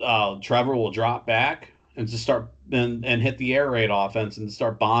Trevor will drop back and just start and hit the air raid offense and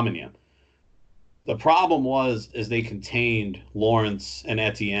start bombing you. The problem is they contained Lawrence and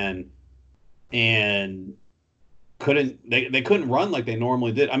Etienne and they couldn't run like they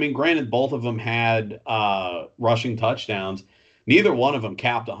normally did. I mean, granted, both of them had rushing touchdowns. Neither one of them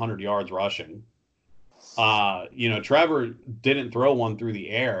capped 100 yards rushing. Trevor didn't throw one through the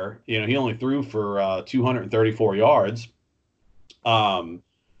air. He only threw for 234 yards.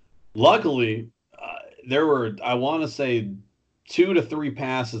 Luckily, there were, I want to say, 2 to 3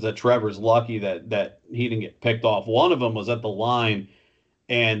 passes that Trevor's lucky that he didn't get picked off. One of them was at the line,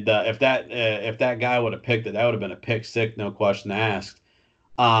 and if that guy would have picked it, that would have been a pick six, no question asked.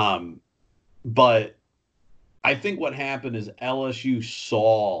 But I think what happened is LSU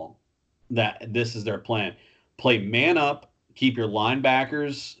saw that this is their plan. Play man up, keep your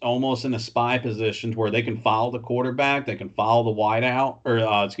linebackers almost in a spy position to where they can follow the quarterback, they can follow the wideout, or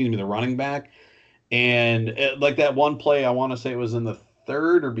the running back. And like that one play, I want to say it was in the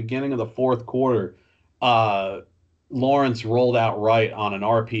third or beginning of the fourth quarter, Lawrence rolled out right on an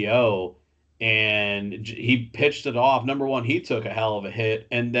RPO, and he pitched it off. Number one, he took a hell of a hit,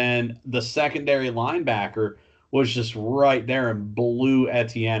 and then the secondary linebacker was just right there and blew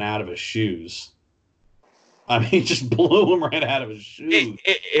Etienne out of his shoes. I mean, just blew him right out of his shoes.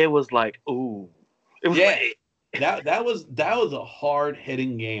 It was like, ooh. It was that was a hard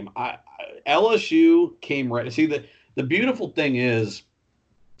hitting game. LSU came right. See, the beautiful thing is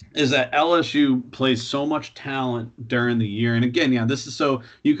that LSU plays so much talent during the year. And again, this is so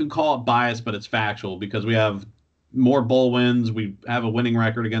you can call it biased, but it's factual because we have more bowl wins. We have a winning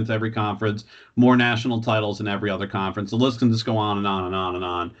record against every conference, more national titles in every other conference. The list can just go on and on and on and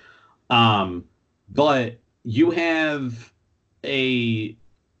on. But you have a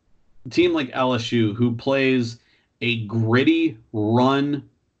team like LSU who plays a gritty run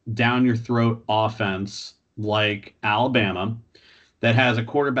down your throat offense like Alabama that has a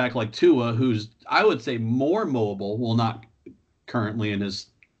quarterback like Tua who's, I would say, more mobile. Well, not currently in his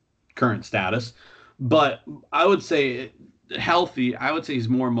current status, but I would say healthy. I would say he's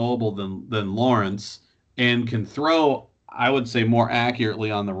more mobile than Lawrence and can throw, I would say, more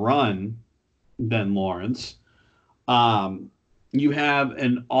accurately on the run than Lawrence. You have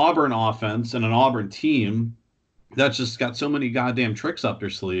an Auburn offense and an Auburn team that's just got so many goddamn tricks up their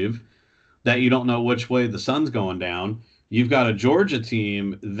sleeve that you don't know which way the sun's going down. You've got a Georgia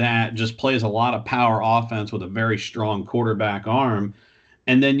team that just plays a lot of power offense with a very strong quarterback arm.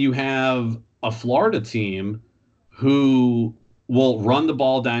 And then you have a Florida team who will run the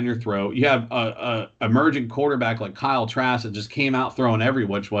ball down your throat. You have a emerging quarterback like Kyle Trask that just came out throwing every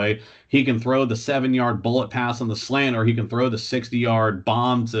which way. He can throw the 7-yard bullet pass on the slant, or he can throw the 60-yard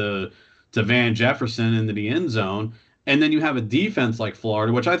bomb to Van Jefferson into the end zone. And then you have a defense like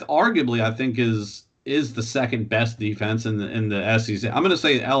Florida, which I think is the second best defense in the SEC. I'm going to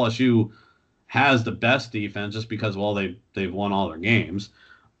say LSU has the best defense just because, well, they've won all their games.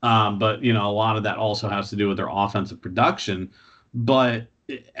 But a lot of that also has to do with their offensive production. But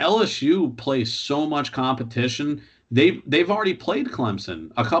LSU plays so much competition. They've already played Clemson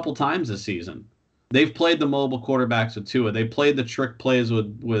a couple times this season. They've played the mobile quarterbacks with Tua. They played the trick plays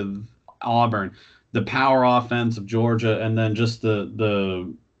with Auburn, the power offense of Georgia, and then just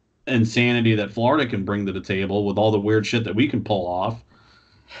the insanity that Florida can bring to the table with all the weird shit that we can pull off.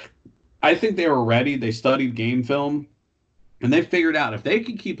 I think they were ready. They studied game film, and they figured out if they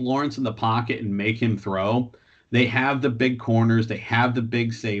could keep Lawrence in the pocket and make him throw, they have the big corners, they have the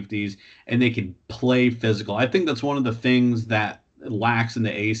big safeties, and they can play physical. I think that's one of the things that lacks in the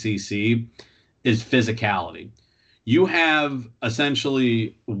ACC is physicality. You have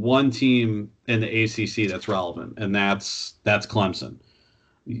essentially one team in the ACC that's relevant, and that's Clemson.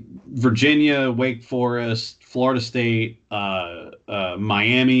 Virginia, Wake Forest, Florida State,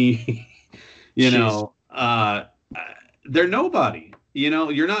 Miami, they're nobody.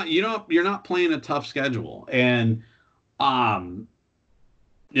 You're not playing a tough schedule. And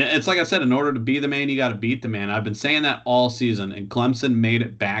it's like I said, in order to be the man, you got to beat the man. I've been saying that all season, and Clemson made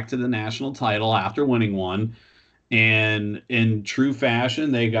it back to the national title after winning one. And in true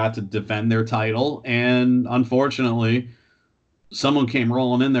fashion, they got to defend their title. And unfortunately, someone came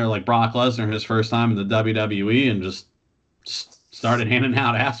rolling in there like Brock Lesnar his first time in the WWE and just started handing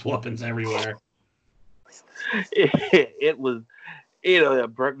out ass whoopings everywhere. It was,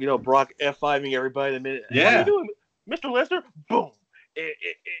 Brock F5ing everybody in a minute. Yeah. How you doing, Mr. Lesnar? Boom.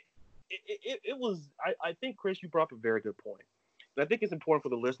 It was. I think, Chris, you brought up a very good point. And I think it's important for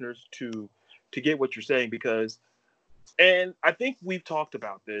the listeners to get what you're saying because, and I think we've talked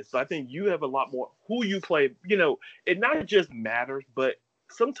about this. So I think you have a lot more who you play. It not just matters, but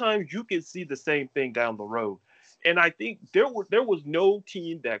sometimes you can see the same thing down the road. And I think there was no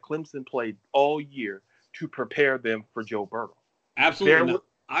team that Clemson played all year to prepare them for Joe Burrow. Absolutely.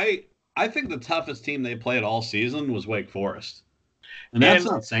 I think the toughest team they played all season was Wake Forest. And that's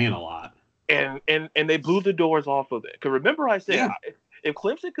not saying a lot. And they blew the doors off of it. Because remember I said, if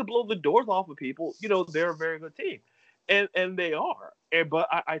Clemson could blow the doors off of people, they're a very good team. And they are. But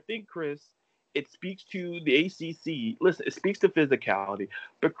I think, Chris, it speaks to the ACC. Listen, it speaks to physicality.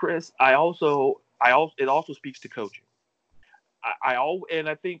 But, Chris, it also speaks to coaching. And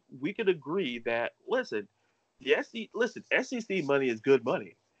I think we could agree that, listen, SEC money is good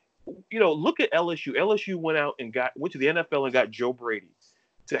money. Look at LSU. LSU went to the NFL and got Joe Brady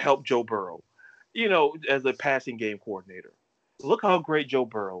to help Joe Burrow, as a passing game coordinator. Look how great Joe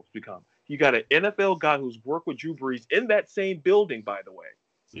Burrow's become. You got an NFL guy who's worked with Drew Brees in that same building, by the way.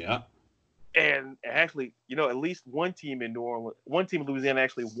 Yeah. And actually, at least one team in Louisiana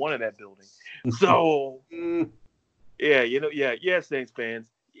actually won in that building. So, Saints fans.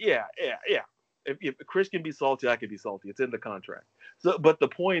 Yeah. If Chris can be salty, I can be salty. It's in the contract. So, but the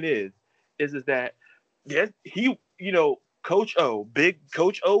point is that he, Coach O, big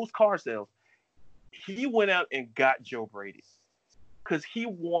Coach O's car sales, he went out and got Joe Brady because he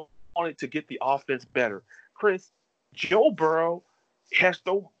wanted to get the offense better. Chris, Joe Burrow has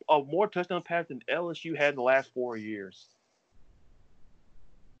thrown more touchdown passes than LSU had in the last 4 years.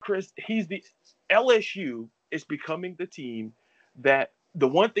 Chris, LSU is becoming the team that the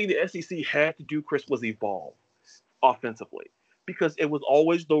one thing the SEC had to do, Chris, was evolve offensively because it was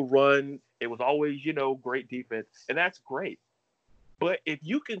always the run. It was always, great defense, and that's great. But if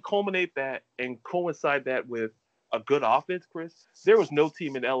you can culminate that and coincide that with a good offense, Chris, there was no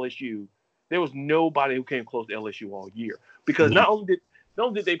team in LSU. There was nobody who came close to LSU all year because not only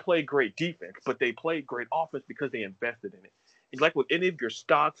did they play great defense, but they played great offense because they invested in it. It's like with any of your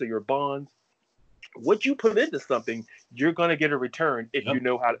stocks or your bonds, what you put into something, you're going to get a return if you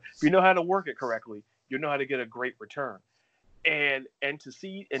know how to work it correctly. You know how to get a great return. And to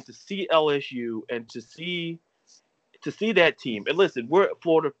see LSU and to see that team. And listen, we're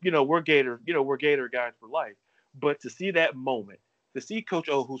Florida, we're Gator guys for life. But to see that moment, to see Coach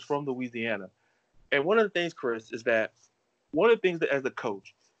O, who's from Louisiana, and one of the things, Chris, is that one of the things that as a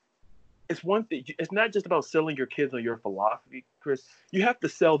coach, it's one thing. It's not just about selling your kids on your philosophy, Chris. You have to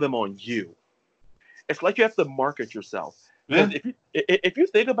sell them on you. It's like you have to market yourself. Because if you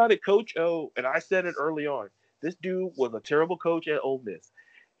think about it, Coach O, and I said it early on, this dude was a terrible coach at Ole Miss.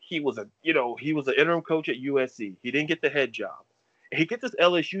 He was an interim coach at USC. He didn't get the head job. He gets this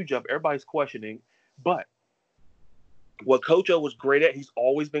LSU job. Everybody's questioning, but what Coach O was great at, he's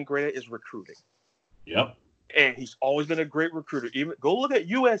always been great at, is recruiting. Yep. And he's always been a great recruiter. Even go look at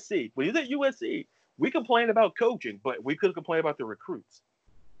USC. When he was at USC, we complained about coaching, but we could complain about the recruits.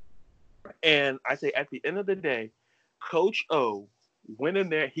 And I say at the end of the day, Coach O went in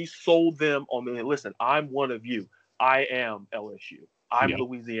there. He sold them on the listen. I'm one of you. I am LSU. I'm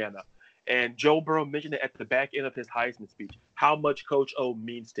Louisiana. And Joe Burrow mentioned it at the back end of his Heisman speech. How much Coach O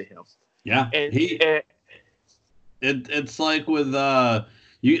means to him. Yeah, and it's like with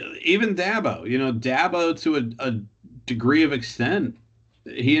even Dabo. Dabo to a degree of extent,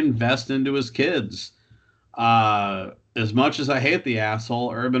 he invests into his kids. As much as I hate the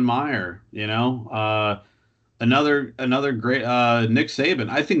asshole Urban Meyer, another great Nick Saban.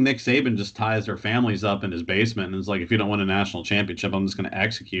 I think Nick Saban just ties their families up in his basement and is like, if you don't win a national championship, I'm just going to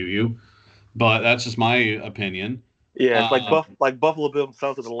execute you. But that's just my opinion. Yeah, it's like Buffalo Bill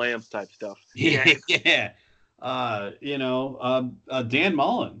South of the Lambs type stuff. Yeah. Dan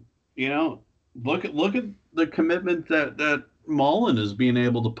Mullen. Look at the commitment that Mullen is being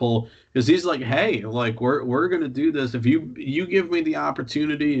able to pull, because he's like, hey, like we're gonna do this. If you give me the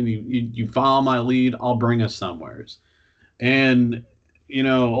opportunity and you follow my lead, I'll bring us somewheres. And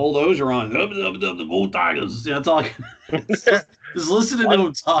old Ogeron, the Bull Tigers. That's all. Just listening to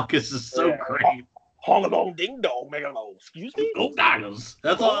him talk is just so great. Hong along ding dong, make a excuse me. Bull Tigers.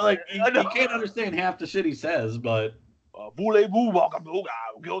 That's all. Like you can't understand half the shit he says, but voulez-vous walk up?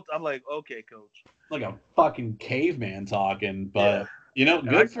 I'm like, okay, coach. Like a fucking caveman talking, Yeah, but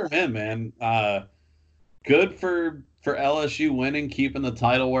good for and him, man. Good for LSU winning, keeping the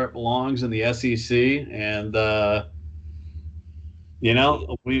title where it belongs in the SEC, and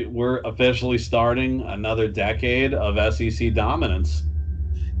we're officially starting another decade of SEC dominance.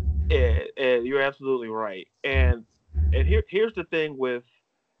 and you're absolutely right. And here's the thing with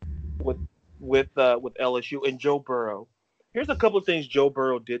with LSU and Joe Burrow. Here's a couple of things Joe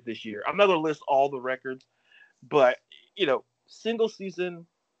Burrow did this year. I'm not going to list all the records, but single season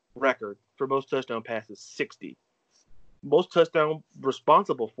record for most touchdown passes 60. Most touchdown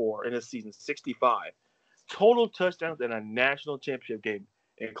responsible for in a season 65. Total touchdowns in a national championship game,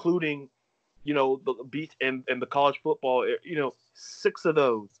 including the beat and the college football. 6 of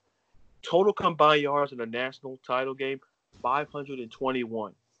those. Total combined yards in a national title game,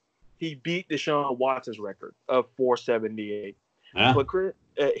 521. He beat Deshaun Watson's record of 478. Yeah. But Chris,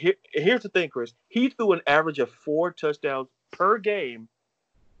 here's the thing, Chris. He threw an average of 4 touchdowns per game,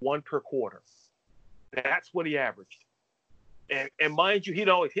 1 per quarter. That's what he averaged. And mind you, he'd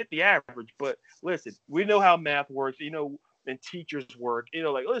always hit the average. But listen, we know how math works, and teachers work.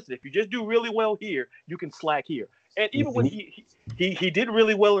 Like, listen, if you just do really well here, you can slack here. And even when he did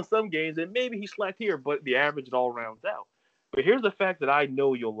really well in some games, and maybe he slacked here, but the average it all rounds out. But here's the fact that I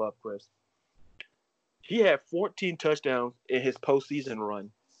know you'll love, Chris. He had 14 touchdowns in his postseason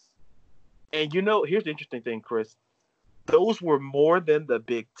run. And here's the interesting thing, Chris. Those were more than the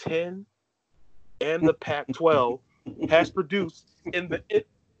Big Ten and the Pac-12 has produced in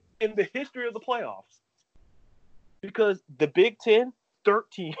the history of the playoffs. Because the Big Ten,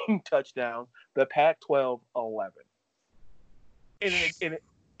 13 touchdowns, the Pac-12, 11. And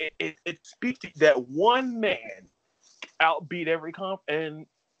it speaks to that one man outbeat every comp, and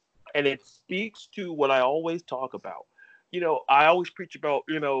it speaks to what I always talk about. I always preach about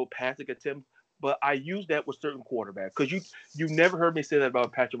passing attempts, but I use that with certain quarterbacks because you never heard me say that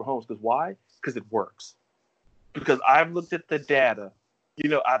about Patrick Mahomes. Because why? Because it works. Because I've looked at the data.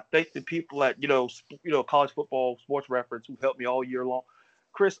 I thank the people at college football sports reference who helped me all year long.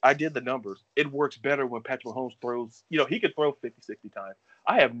 Chris, I did the numbers. It works better when Patrick Mahomes throws. He could throw 50, 60 times.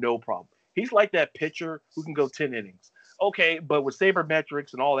 I have no problem. He's like that pitcher who can go 10 innings. Okay, but with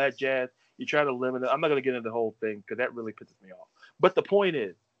sabermetrics and all that jazz, you try to limit it. I'm not going to get into the whole thing because that really pisses me off. But the point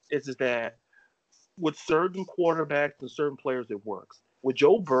is that with certain quarterbacks and certain players, it works. With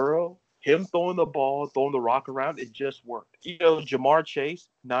Joe Burrow, him throwing the ball, throwing the rock around, it just worked. Jamar Chase,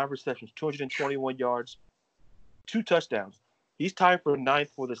 9 receptions, 221 yards, 2 touchdowns. He's tied for 9th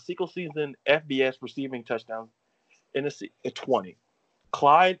for the single season FBS receiving touchdowns in a 20.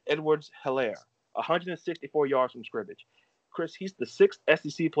 Clyde Edwards-Helaire, 164 yards from scrimmage. Chris, he's the 6th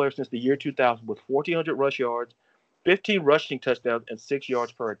SEC player since the year 2000 with 1,400 rush yards, 15 rushing touchdowns, and 6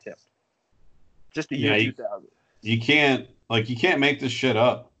 yards per attempt. Just the year 2000. You can't make this shit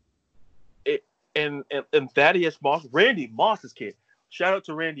up. And Thaddeus Moss, Randy Moss's kid. Shout out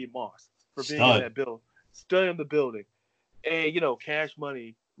to Randy Moss for being in that building. Stud in the building. And, cash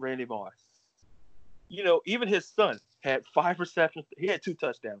money, Randy Moss. Even his son had 5 receptions. He had 2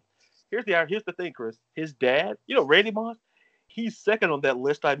 touchdowns. Here's the thing, Chris. His dad, Randy Moss, he's second on that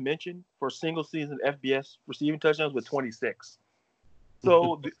list I mentioned for single season FBS receiving touchdowns with 26.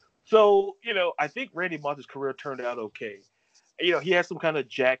 So, I think Randy Moss's career turned out okay. He has some kind of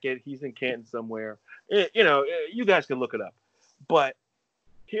jacket. He's in Canton somewhere. You guys can look it up. But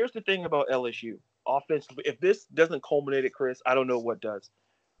here's the thing about LSU. Offensively, if this doesn't culminate it, Chris, I don't know what does.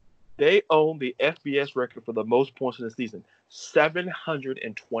 They own the FBS record for the most points in the season,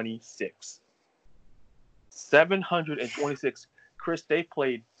 726. 726. Chris, they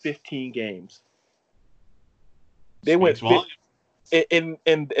played 15 games. They went and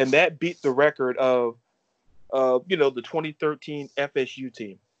that beat the record of the 2013 FSU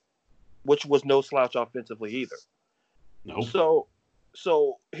team, which was no slouch offensively either. No.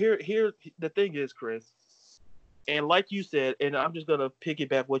 So here the thing is, Chris, and like you said, and I'm just gonna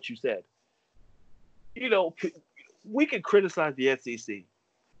piggyback what you said. We can criticize the SEC.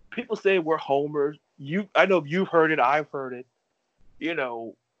 People say we're homers. I know you've heard it. I've heard it.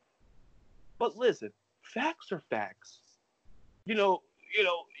 But listen, facts are facts. You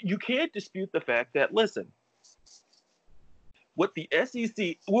can't dispute the fact that, listen, with the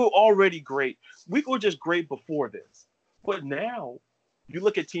SEC, we're already great. We were just great before this. But now, you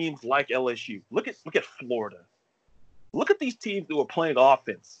look at teams like LSU. Look at Florida. Look at these teams that were playing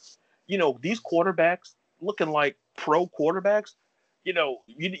offense. These quarterbacks looking like pro quarterbacks. You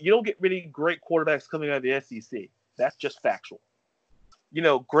don't get really great quarterbacks coming out of the SEC. That's just factual.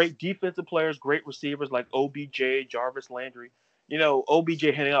 great defensive players, great receivers like OBJ, Jarvis Landry. OBJ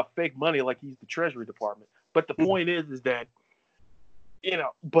handing out fake money like he's the Treasury Department. But the point is that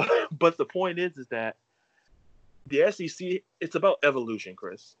but the point is that the SEC, it's about evolution,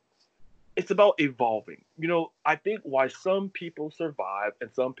 Chris. It's about evolving. I think why some people survive and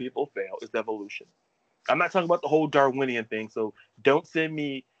some people fail is evolution. I'm not talking about the whole Darwinian thing. So don't send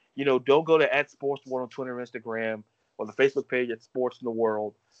me, don't go to @SportsWorld on Twitter and Instagram or the Facebook page at Sports in the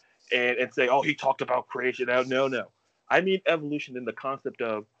World and say, oh, he talked about creation. No. I mean evolution in the concept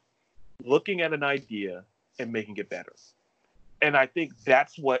of looking at an idea and making it better. And I think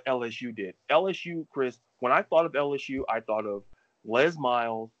that's what LSU did. LSU, Chris, when I thought of LSU, I thought of Les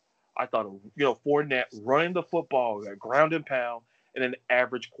Miles. I thought of, Fournette running the football, ground and pound, and an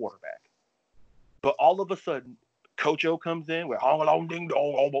average quarterback. But all of a sudden, Coach O comes in with hong long ding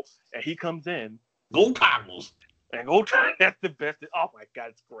dong, and he comes in. Go Tigers! And go Tigers. That's the best. Oh, my God,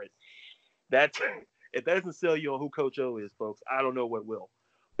 it's great. If that doesn't sell you on who Coach O is, folks, I don't know what will.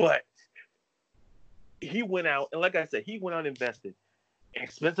 But he went out, and like I said, he went out and invested and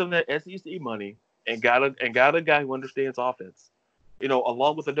spent some of that SEC money and got a guy who understands offense,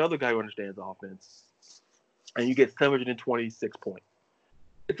 along with another guy who understands offense. And you get 726 points.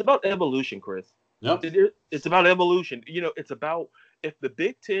 It's about evolution, Chris. Yep. It's about evolution. It's about if the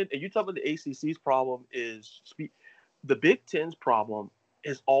Big Ten, and you talk about the ACC's problem is the Big Ten's problem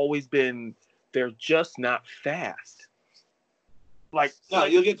has always been they're just not fast.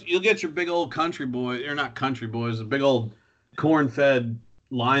 You'll get your big old country boy, or not country boys, the big old corn-fed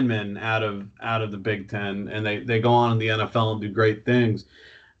linemen out of the Big Ten, and they go on in the NFL and do great things.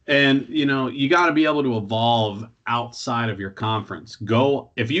 And you got to be able to evolve outside of your conference.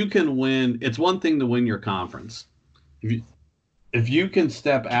 If you can win. It's one thing to win your conference. If you can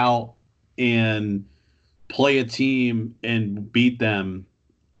step out and play a team and beat them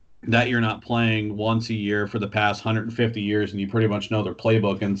that you're not playing once a year for the past 150 years, and you pretty much know their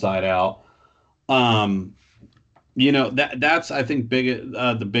playbook inside out. That's I think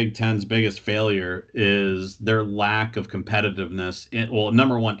the Big Ten's biggest failure is their lack of competitiveness.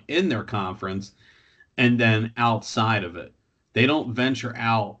 Number one, in their conference, and then outside of it, they don't venture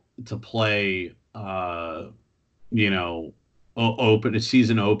out to play. Open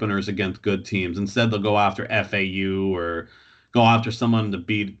season openers against good teams. Instead, they'll go after FAU or go after someone to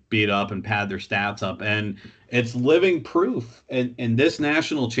beat up and pad their stats up. And it's living proof. And this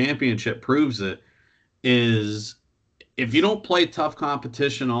national championship proves it. Is if you don't play tough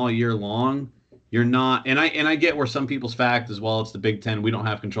competition all year long, you're not. And I get where some people's fact as well. It's the Big Ten. We don't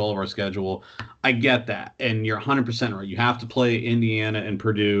have control of our schedule. I get that, and you're 100% right. You have to play Indiana and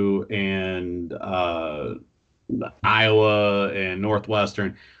Purdue and Iowa and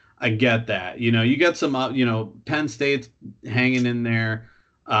Northwestern. I get that. You get some, Penn State's hanging in there,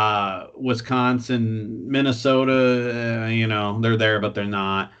 Wisconsin, Minnesota, they're there, but they're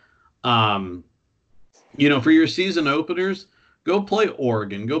not. For your season openers, go play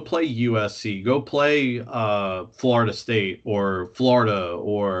Oregon, go play USC, go play Florida State or Florida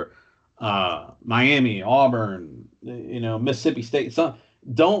or Miami, Auburn, Mississippi State.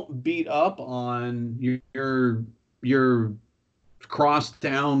 Don't beat up on your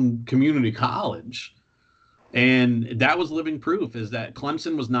crosstown community college. And that was living proof, is that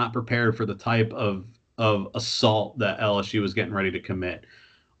Clemson was not prepared for the type of assault that LSU was getting ready to commit.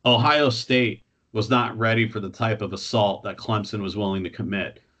 Ohio State was not ready for the type of assault that Clemson was willing to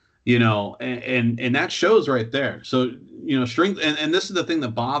commit, and that shows right there. So, strength, and this is the thing that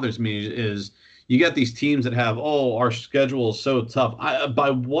bothers me is you get these teams that have, our schedule is so tough. By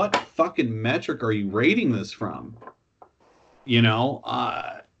what fucking metric are you rating this from?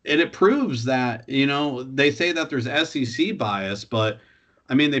 And it proves that, they say that there's SEC bias, but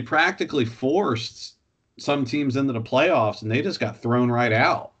I mean, they practically forced some teams into the playoffs and they just got thrown right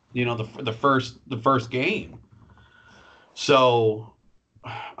out, the first game. So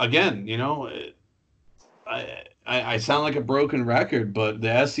again, I sound like a broken record, but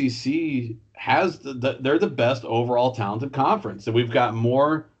the SEC has they're the best overall talented conference. And we've got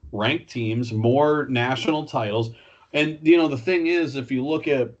more ranked teams, more national titles. And, the thing is, if you look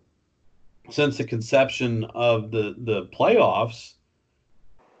at since the conception of the playoffs,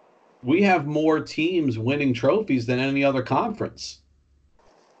 we have more teams winning trophies than any other conference.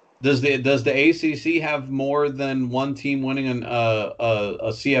 Does the ACC have more than one team winning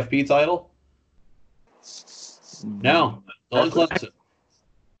a CFP title? No, only Clemson.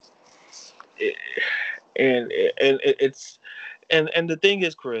 And the thing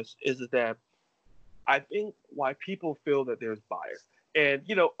is, Chris, is that I think why people feel that there's bias. And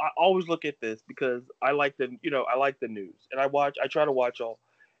I always look at this because I like the news, and I try to watch all.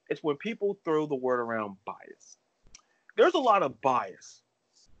 It's when people throw the word around bias. There's a lot of bias,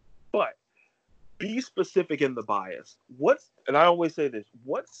 but be specific in the bias. And I always say this,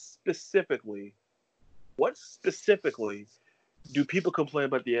 what specifically do people complain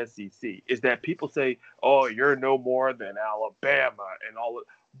about the SEC? Is that people say, "Oh, you're no more than Alabama," and all of.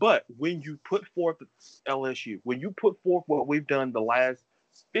 But when you put forth LSU, when you put forth what we've done the last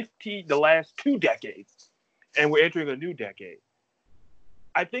 2 decades, and we're entering a new decade,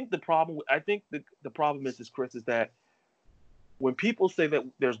 I think the problem. I think the problem is, Chris, is that when people say that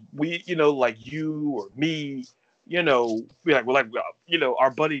like you or me,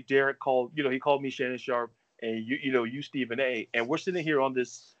 our buddy Derek called, he called me Shannon Sharp, and you Stephen A. And we're sitting here on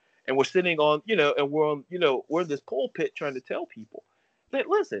this, and we're sitting on, and we're on, we're in this pulpit trying to tell people that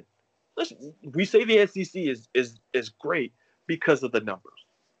listen, we say the SEC is great because of the numbers.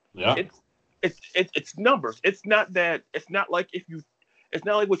 Yeah, it's numbers. It's not like it's not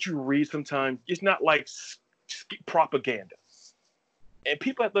like what you read sometimes. It's not like propaganda. And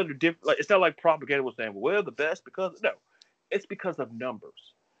people have to different. Like, it's not like propaganda was saying, "Well, we're the best," because no, it's because of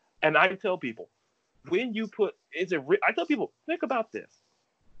numbers. And I tell people, I tell people, think about this.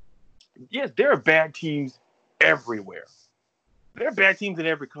 Yes, there are bad teams everywhere. There are bad teams in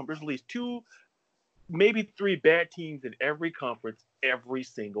every conference. There's at least 2, maybe 3 bad teams in every conference every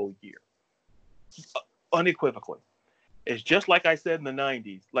single year, unequivocally. It's just like I said in the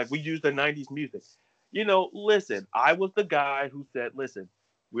 '90s. Like we use the '90s music. Listen, I was the guy who said, listen,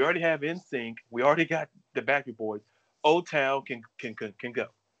 we already have NSYNC. We already got the Backstreet Boys. O-Town can go.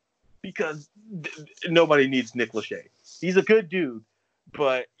 Because nobody needs Nick Lachey. He's a good dude,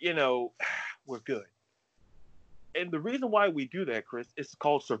 but, we're good. And the reason why we do that, Chris, is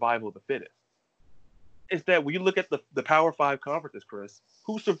called survival of the fittest. It's that when you look at the Power 5 conferences, Chris,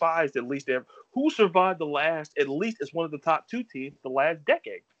 who survived the last, at least as one of the top 2 teams the last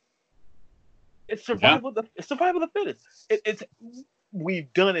decade? It's survival. Yeah. It's survival of the fittest.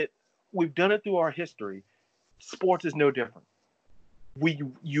 We've done it. We've done it through our history. Sports is no different.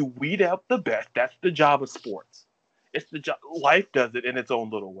 You weed out the best. That's the job of sports. It's the job. Life does it in its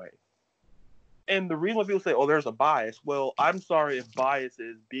own little way. And the reason why people say, "Oh, there's a bias," well, I'm sorry if bias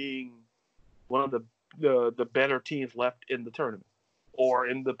is being one of the better teams left in the tournament or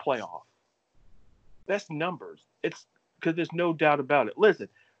in the playoff. That's numbers. It's because there's no doubt about it. Listen.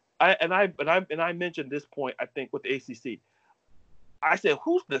 I mentioned this point, I think, with the ACC. I said,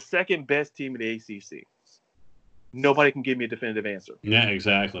 who's the second best team in the ACC? Nobody can give me a definitive answer. Yeah,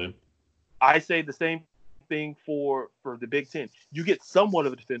 exactly. I say the same thing for the Big Ten. You get somewhat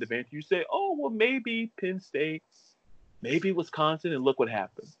of a definitive answer. You say, oh, well, maybe Penn State, maybe Wisconsin, and look what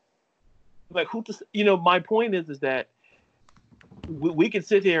happened. Like, my point is that we can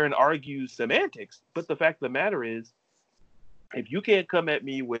sit here and argue semantics, but the fact of the matter is, if you can't come at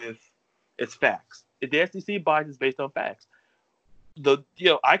me with it's facts, if the SEC bias is based on facts,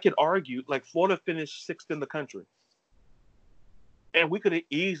 I could argue like Florida finished 6th in the country, and we could have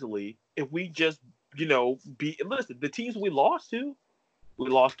easily, if we just listen, the teams we lost to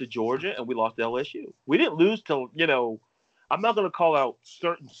Georgia and we lost to LSU. We didn't lose to I'm not going to call out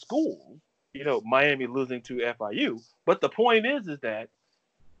certain schools, Miami losing to FIU, but the point is that.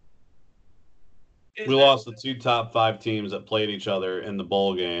 We lost the 2 top 5 teams that played each other in the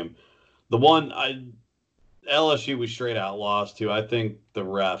bowl game. The one LSU we straight out lost to. I think the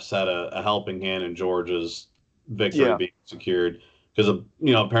refs had a helping hand in Georgia's victory being secured because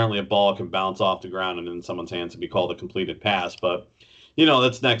apparently a ball can bounce off the ground and in someone's hands and be called a completed pass. But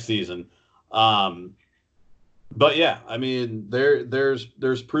that's next season. But yeah, I mean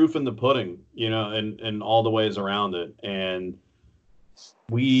there's proof in the pudding, and all the ways around it, and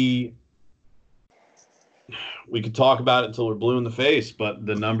we could talk about it until we're blue in the face, but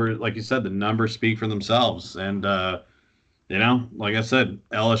the numbers, like you said, the numbers speak for themselves. And, like I said,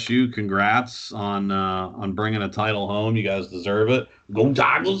 LSU, congrats on bringing a title home. You guys deserve it. Go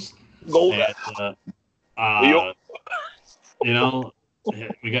Tigers! Go!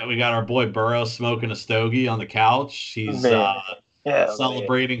 We got our boy Burrow smoking a stogie on the couch. He's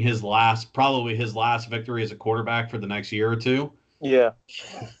celebrating his last victory as a quarterback for the next year or two. Yeah.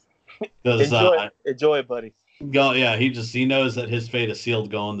 Enjoy it, buddy. He knows that his fate is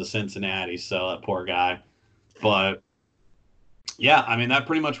sealed going to Cincinnati, so that poor guy. But yeah, I mean that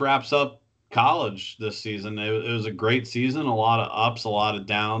pretty much wraps up college this season. It was a great season, a lot of ups, a lot of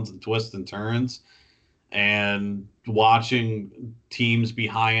downs and twists and turns. And watching teams be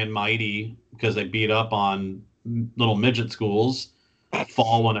high and mighty because they beat up on little midget schools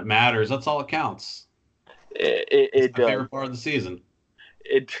fall when it matters, that's all that counts. It does. My favorite part of the season.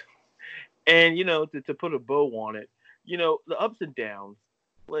 it, and to put a bow on it, the ups and downs.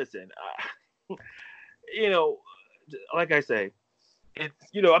 Listen, you know, like I say, it's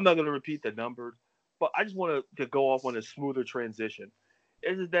I'm not going to repeat the numbers, but I just want to go off on a smoother transition.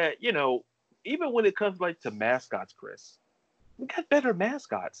 Is that even when it comes like to mascots, Chris, we got better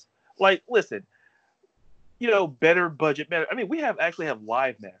mascots. Like, listen, better budget, better. I mean, we actually have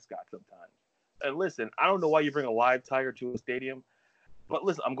live mascots sometimes. And listen, I don't know why you bring a live tiger to a stadium, but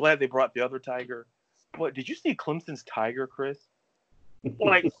listen, I'm glad they brought the other tiger. But did you see Clemson's tiger, Chris?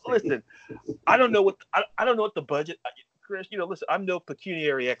 Like, listen, I don't know what I don't know what the budget, Chris. Listen, I'm no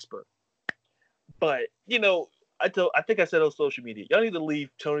pecuniary expert, but I think I said on social media, y'all need to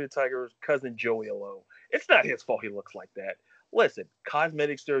leave Tony the Tiger's cousin Joey alone. It's not his fault he looks like that. Listen,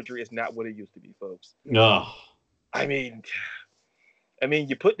 cosmetic surgery is not what it used to be, folks. No. I mean,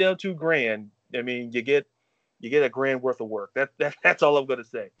 you put down $2,000. I mean, you get $1,000 worth of work. That's all I'm gonna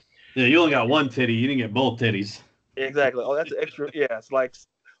say. Yeah, you only got one titty. You didn't get both titties. Exactly. Oh, that's an extra. Yeah, it's like,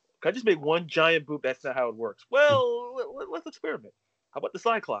 can I just make one giant boob? That's not how it works. Well, let's experiment. How about the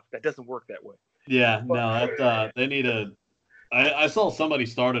Cyclops? That doesn't work that way. Yeah, no, they need a. I saw somebody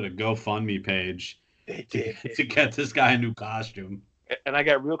started a GoFundMe page They did. to get this guy a new costume. And I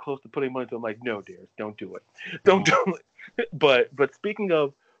got real close to putting money to him. Like, no, Darius, don't do it. Don't do it. But speaking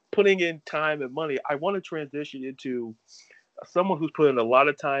of putting in time and money, I want to transition into someone who's put in a lot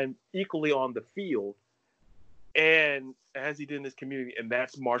of time equally on the field, and as he did in this community, and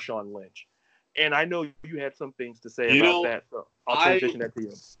that's Marshawn Lynch. And I know you had some things to say about that, so I'll transition that to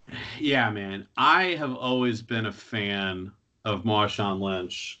you. Yeah, man. I have always been a fan of Marshawn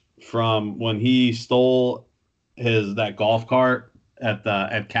Lynch from when he stole that golf cart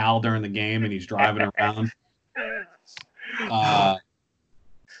at Cal during the game, and he's driving around.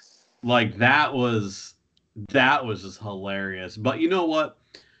 Like that was just hilarious. But you know what?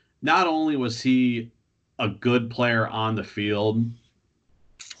 Not only was he a good player on the field,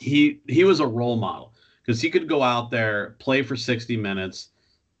 he was a role model because he could go out there, play for 60 minutes,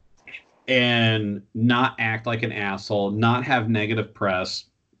 and not act like an asshole, not have negative press.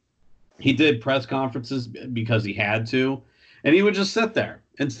 He did press conferences because he had to, and he would just sit there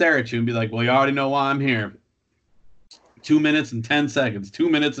and stare at you and be like, well, you already know why I'm here. 2 minutes and 10 seconds, 2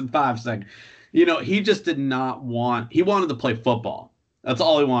 minutes and 5 seconds. He just did not he wanted to play football. That's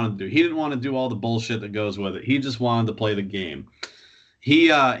all he wanted to do. He didn't want to do all the bullshit that goes with it. He just wanted to play the game. He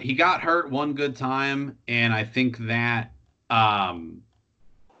got hurt one good time, and I think that I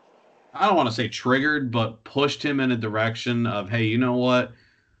don't want to say triggered, but pushed him in a direction of, hey, you know what?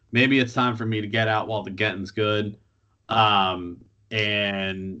 Maybe it's time for me to get out while the getting's good.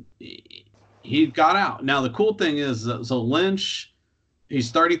 And he got out. Now, the cool thing is, so Lynch,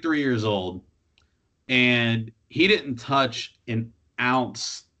 he's 33 years old, and he didn't touch an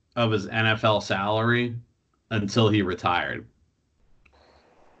ounce of his NFL salary until he retired.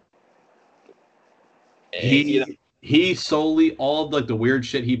 He solely, all of like the weird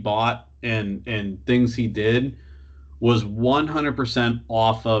shit he bought and things he did was 100%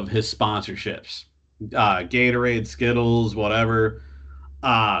 off of his sponsorships, Gatorade, Skittles, whatever.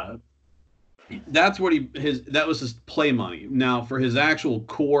 That's what that was his play money. Now for his actual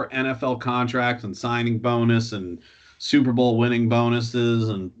core NFL contracts and signing bonus and Super Bowl winning bonuses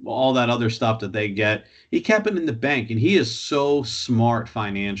and all that other stuff that they get, he kept it in the bank, and he is so smart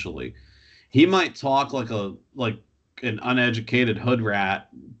financially. He might talk like an uneducated hood rat,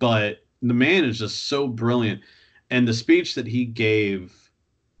 but the man is just so brilliant. And the speech that he gave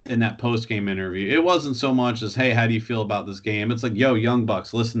in that post-game interview, it wasn't so much as, hey, how do you feel about this game? It's like, yo, Young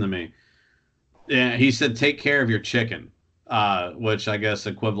Bucks, listen to me. Yeah, he said, take care of your chicken, which I guess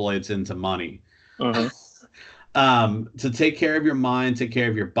equivalates into money. Uh-huh. To take care of your mind, take care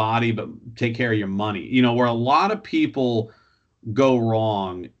of your body, but take care of your money. Where a lot of people go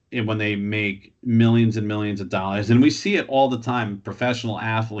wrong when they make millions and millions of dollars, and we see it all the time, professional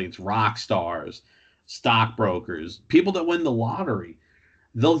athletes, rock stars, stockbrokers, people that win the lottery,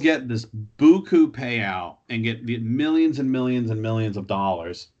 they'll get this buku payout and get millions and millions and millions of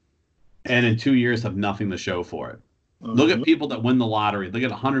dollars, and in 2 years have nothing to show for it. Mm-hmm. Look at people that win the lottery. They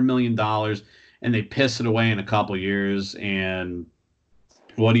get $100 million and they piss it away in a couple years, and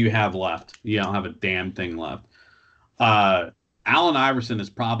what do you have left? You don't have a damn thing left. Allen Iverson is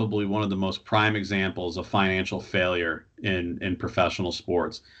probably one of the most prime examples of financial failure in professional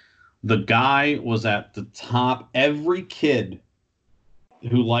sports. The guy was at the top. Every kid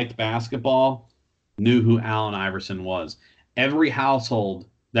who liked basketball knew who Allen Iverson was. Every household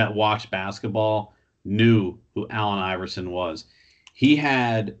that watched basketball knew who Allen Iverson was. He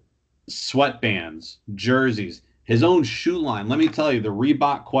had sweatbands, jerseys, his own shoe line. Let me tell you, the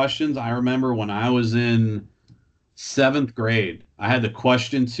Reebok questions, I remember when I was in 7th grade, I had the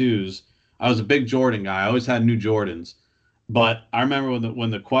question twos. I was a big Jordan guy. I always had new Jordans. But I remember when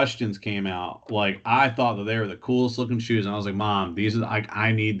the questions came out, like I thought that they were the coolest looking shoes, and I was like, "Mom, these are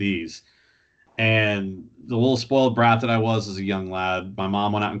I need these." And the little spoiled brat that I was as a young lad, my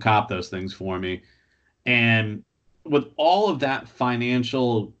mom went out and copped those things for me. And with all of that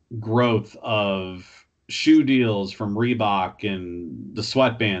financial growth of shoe deals from Reebok and the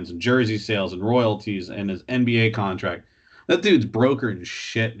sweatbands and jersey sales and royalties and his NBA contract, that dude's brokering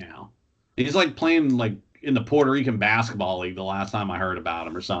shit now. He's like playing like in the Puerto Rican basketball league the last time I heard about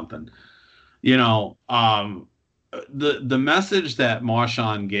him or something. You know, the message that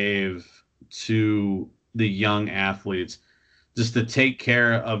Marshawn gave to the young athletes, just to take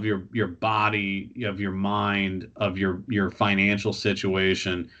care of your body, of your mind, of your financial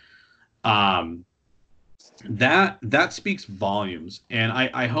situation, um, that speaks volumes. And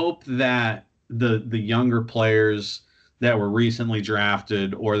I hope that the younger players that were recently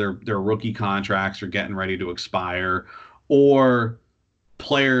drafted or their rookie contracts are getting ready to expire, or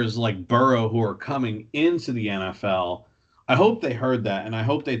players like Burrow who are coming into the NFL, I hope they heard that, and I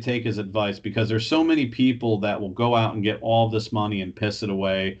hope they take his advice, because there's so many people that will go out and get all this money and piss it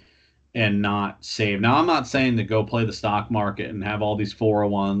away and not save. Now, I'm not saying to go play the stock market and have all these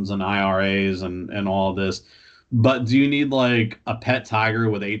 401s and IRAs and all this, but do you need like a pet tiger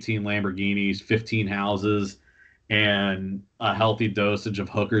with 18 Lamborghinis, 15 houses, and a healthy dosage of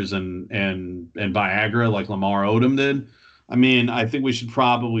hookers and Viagra like Lamar Odom did? I mean, I think we should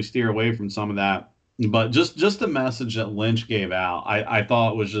probably steer away from some of that. But just the message that Lynch gave out, I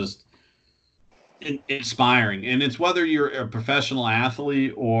thought was just inspiring. And it's whether you're a professional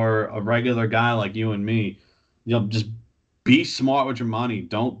athlete or a regular guy like you and me, just be smart with your money.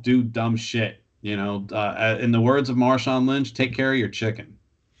 Don't do dumb shit. In the words of Marshawn Lynch, take care of your chicken.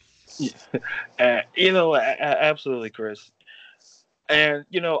 Yeah. Absolutely, Chris. And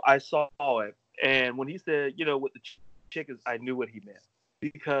I saw it, and when he said, with the chickens, I knew what he meant,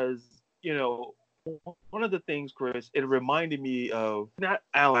 because one of the things, Chris, it reminded me of not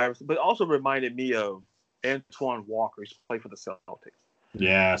Allen Iverson, but also reminded me of Antoine Walker. He played for the Celtics.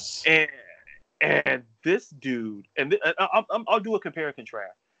 Yes. And this dude, and I'll do a compare and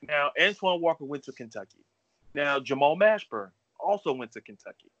contrast. Now, Antoine Walker went to Kentucky. Now, Jamal Mashburn also went to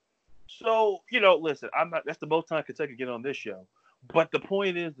Kentucky. So, listen, I'm not. That's the most time Kentucky get on this show. But the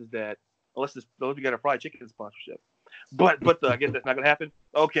point is that unless we got a fried chicken sponsorship, but I guess that's not gonna happen.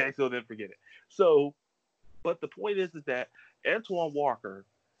 Okay, so then forget it. So, but the point is that Antoine Walker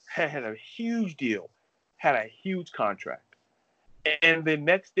had a huge deal, had a huge contract, and the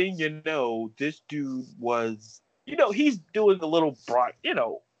next thing you know, this dude was, he's doing a little broad,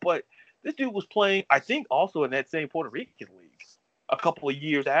 but this dude was playing, I think, also in that same Puerto Rican league. A couple of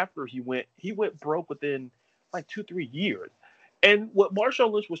years after he went broke within like 2-3 years. And what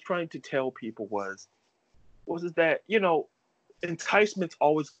Marshawn Lynch was trying to tell people was that, enticement's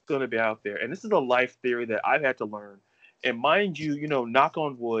always going to be out there. And this is a life theory that I've had to learn. And mind you, knock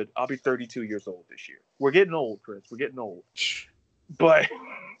on wood, I'll be 32 years old this year. We're getting old, Chris. We're getting old. But,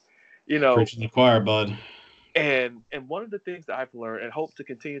 Preaching the choir, bud. And one of the things that I've learned and hope to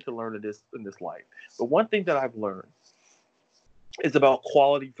continue to learn in this life, but one thing that I've learned is about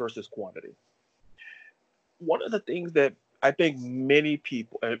quality versus quantity. One of the things that I think many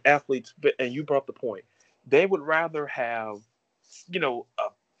people and athletes, and you brought up the point, they would rather have,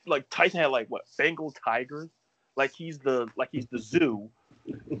 like Tyson had like what, Bengal tigers, like he's the zoo,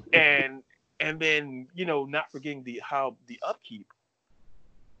 and then not forgetting the upkeep,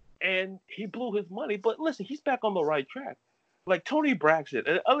 and he blew his money. But listen, he's back on the right track, like Tony Braxton.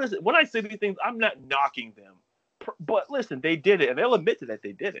 And listen, when I say these things, I'm not knocking them, but listen, they did it, and they'll admit to that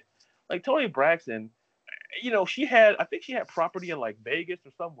they did it. Like Tony Braxton. I think she had property in like Vegas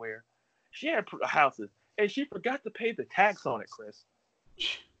or somewhere. She had houses, and she forgot to pay the tax on it, Chris.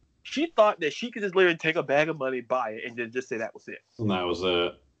 She thought that she could just literally take a bag of money, buy it, and then just say that was it. And that was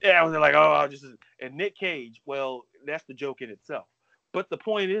it. Yeah, I was like, oh, I'll just. And Nick Cage, well, that's the joke in itself. But the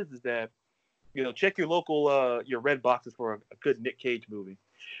point is that, check your local, your red boxes for a good Nick Cage movie.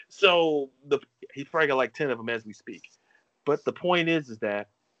 So he's probably got like 10 of them as we speak. But the point is that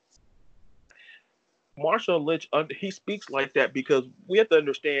Marshawn Lynch, he speaks like that because we have to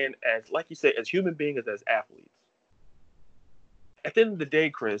understand, as like you said, as human beings, as athletes. At the end of the day,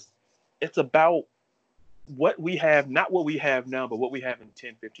 Chris, it's about what we have, not what we have now, but what we have in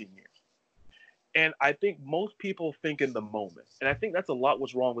 10, 15 years. And I think most people think in the moment. And I think that's a lot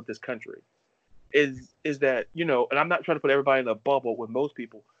what's wrong with this country is that, and I'm not trying to put everybody in a bubble with most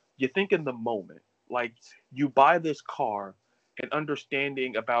people. You think in the moment. Like, you buy this car and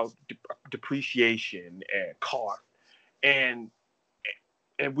understanding about depreciation and cost, and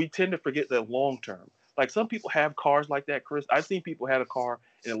we tend to forget the long term. Like, some people have cars like that, Chris. I've seen people had a car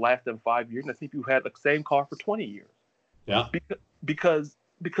and it lasted them 5 years, and I've seen people who had the same car for 20 years. Yeah. Because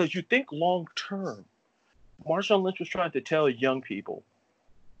you think long term. Marshawn Lynch was trying to tell young people,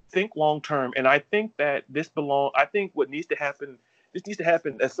 think long term. And I think that I think what needs to happen, this needs to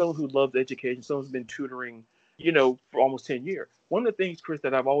happen as someone who loves education, someone who's been tutoring, for almost 10 years. One of the things, Chris,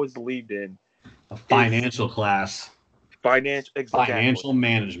 that I've always believed in, a financial class, financial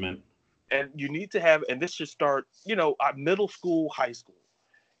management. And you need to have, and this should start, at middle school, high school.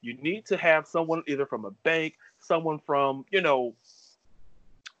 You need to have someone either from a bank, someone from, I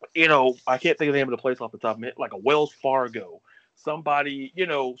can't think of the name of the place off the top of my head, like a Wells Fargo, somebody,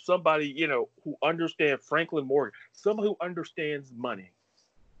 who understands Franklin Morgan, someone who understands money.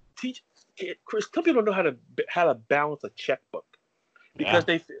 Teach Chris. Some people don't know how to balance a checkbook because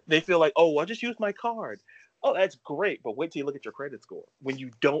they feel like, oh, I just use my card. Oh, that's great, but wait till you look at your credit score when you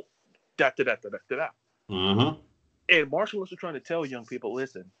don't. Mm-hmm. And Marshall was trying to tell young people,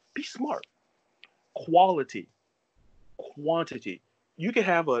 listen, be smart. Quality, quantity. You can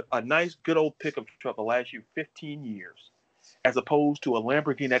have a nice, good old pickup truck that lasts you 15 years, as opposed to a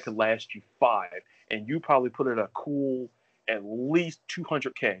Lamborghini that could last you 5, and you probably put in a cool at least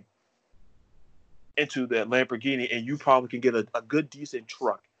 $200K into that Lamborghini, and you probably can get a good, decent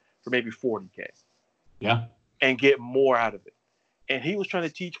truck for maybe $40K. Yeah. And get more out of it. And he was trying to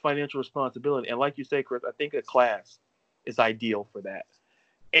teach financial responsibility. And like you say, Chris, I think a class is ideal for that.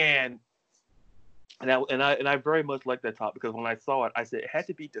 And I very much like that topic, because when I saw it, I said it had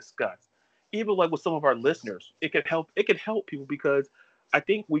to be discussed. Even like with some of our listeners, it could help people, because I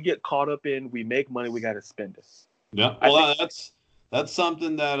think we get caught up in, we make money, we got to spend it. Yeah. Well, that's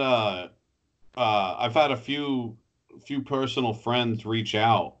something that I've had a few personal friends reach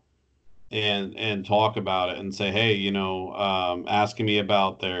out and talk about it and say, hey, asking me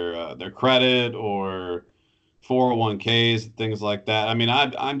about their credit or 401ks, things like that. I mean,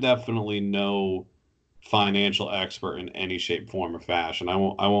 I'm definitely no financial expert in any shape, form, or fashion. I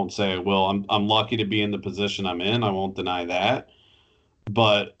won't say I will. I'm lucky to be in the position I'm in. I won't deny that.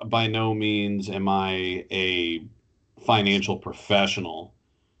 But by no means am I a financial professional.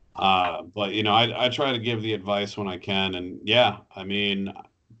 But I try to give the advice when I can, and yeah, I mean,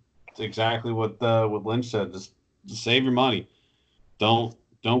 it's exactly what Lynch said. Just save your money. Don't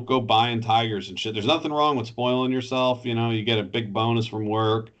go buying tigers and shit. There's nothing wrong with spoiling yourself. You get a big bonus from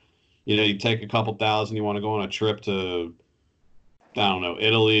work. You take a couple thousand. You want to go on a trip to, I don't know,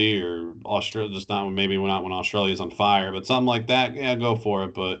 Italy or Australia. Just not maybe not when Australia's on fire, but something like that. Yeah, go for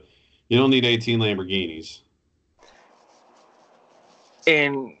it. But you don't need 18 Lamborghinis.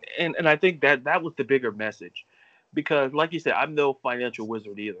 And I think that was the bigger message, because like you said, I'm no financial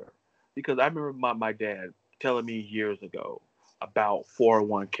wizard either. Because I remember my dad telling me years ago about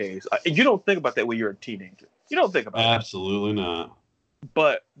 401ks. You don't think about that when you're a teenager. You don't think about it. Absolutely not.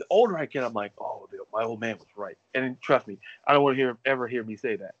 But the older I get, I'm like, oh, my old man was right. And trust me, I don't want to ever hear me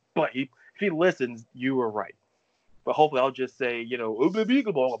say that. But if he listens, you were right. But hopefully I'll just say, but we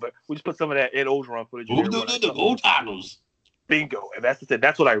just put some of that Ed Ogeron footage in there. Bingo. And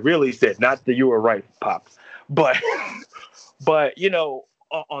that's what I really said, not that you were right, Pops. But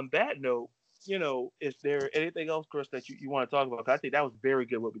on that note, is there anything else, Chris, that you want to talk about? I think that was very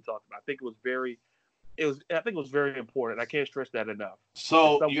good what we talked about. I think it was very important. I can't stress that enough.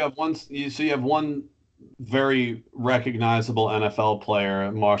 So you have one very recognizable NFL player,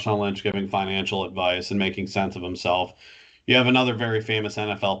 Marshawn Lynch, giving financial advice and making sense of himself. You have another very famous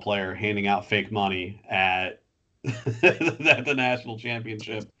NFL player handing out fake money at the national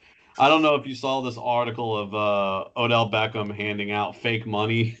championship. I don't know if you saw this article of Odell Beckham handing out fake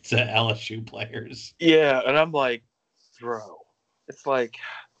money to LSU players. Yeah, and I'm like, bro, it's like,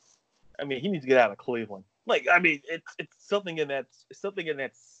 I mean, he needs to get out of Cleveland. Like, I mean, it's something in that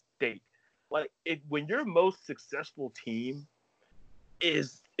state. Like, when your most successful team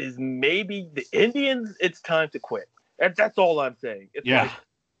is maybe the Indians, it's time to quit. That's all I'm saying.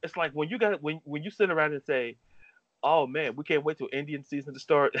 It's like when you sit around and say, oh man, we can't wait till Indian season to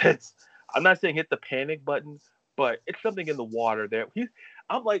start. I'm not saying hit the panic button, but it's something in the water there.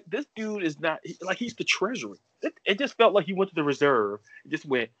 I'm like, this dude is not he's the treasury. It just felt like he went to the reserve. It just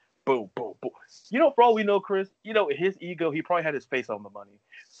went boom, boom, boom. For all we know, Chris, his ego, he probably had his face on the money.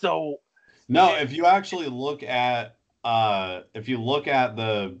 So no, if you actually look at the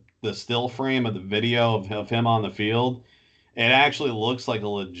still frame of the video of him on the field, it actually looks like a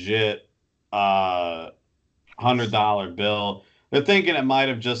legit $100 bill. They're thinking it might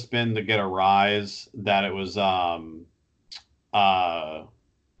have just been to get a rise, that it was uh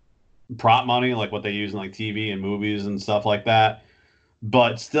prop money, like what they use in like TV and movies and stuff like that.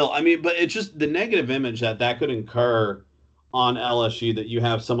 But still, I mean, but it's just the negative image that could incur on LSU, that you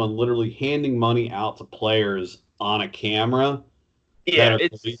have someone literally handing money out to players on a camera that Yeah, are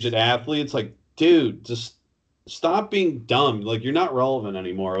collegiate athletes. Like, dude, just stop being dumb. Like, you're not relevant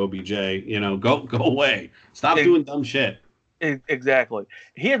anymore, OBJ. Go away. Stop it, doing dumb shit. exactly.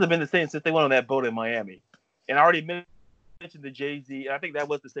 He hasn't been the same since they went on that boat in Miami, and I already mentioned the Jay-Z, and I think that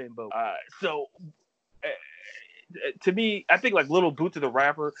was the same boat. To me, I think like Little Boots of the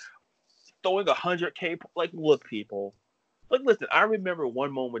rapper throwing 100K. Like, look, people. Like, listen, I remember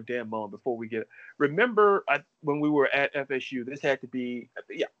one moment with Dan Mullen before we get. Remember when we were at FSU? This had to be,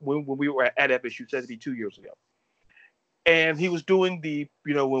 yeah, when we were at FSU, it had to be 2 years ago. And he was doing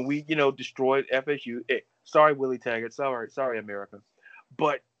when we, destroyed FSU. Sorry, Willie Taggart. Sorry, America.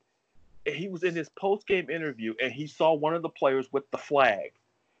 But he was in his post-game interview, and he saw one of the players with the flag.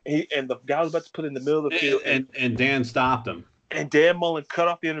 And the guy was about to put it in the middle of the field. And Dan stopped him. And Dan Mullen cut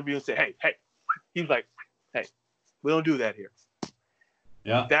off the interview and said, hey. He was like, hey, we don't do that here.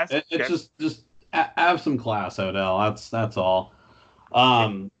 Yeah, it's just have some class, Odell. That's all.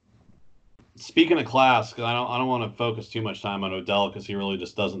 Speaking of class, because I don't want to focus too much time on Odell, because he really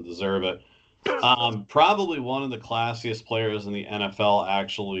just doesn't deserve it. Probably one of the classiest players in the NFL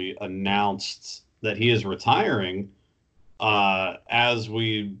actually announced that he is retiring as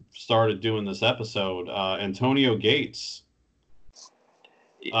we started doing this episode. Antonio Gates,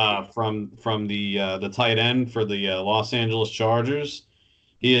 from the tight end for the Los Angeles Chargers.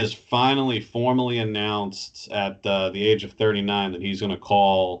 He has finally formally announced at the age of 39 that he's going to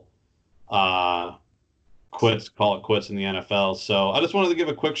call it quits in the NFL. So I just wanted to give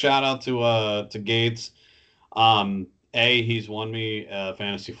a quick shout out to Gates. He's won me a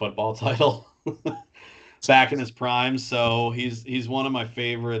fantasy football title back in his prime, so he's one of my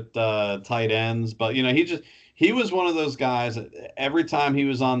favorite tight ends. But he was one of those guys that every time he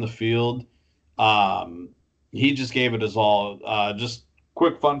was on the field, he just gave it his all. Just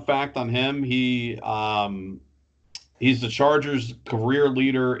quick fun fact on him: he's the Chargers' career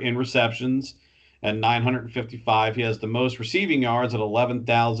leader in receptions at 955. He has the most receiving yards at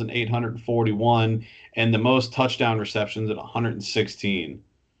 11,841, and the most touchdown receptions at 116.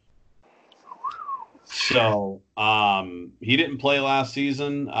 So he didn't play last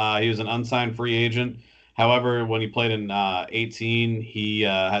season. He was an unsigned free agent. However, when he played in 18, he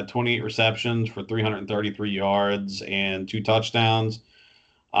had 28 receptions for 333 yards and 2 touchdowns.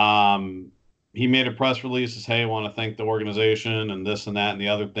 He made a press release as, hey, I want to thank the organization and this and that and the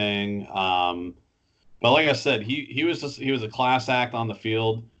other thing. But like I said, he was a class act on the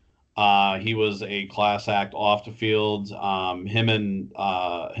field. He was a class act off the field. Him and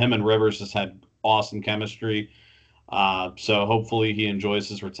Rivers just had awesome chemistry. So hopefully he enjoys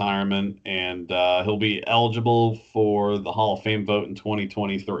his retirement, and he'll be eligible for the Hall of Fame vote in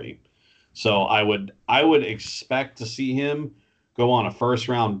 2023. So I would expect to see him go on a first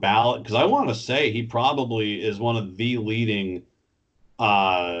round ballot, because I want to say he probably is one of the leading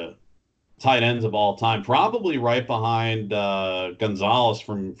tight ends of all time, probably right behind Gonzalez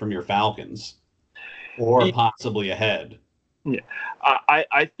from your Falcons, or possibly ahead. Yeah,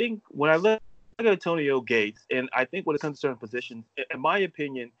 I think when I look at Antonio Gates, and I think when it comes to certain positions, in my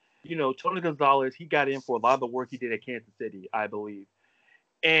opinion, Tony Gonzalez, he got in for a lot of the work he did at Kansas City, I believe.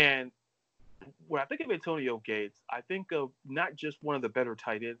 And when I think of Antonio Gates, I think of not just one of the better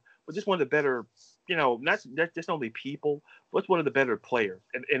tight ends, but just one of the better, not just only people, but one of the better players.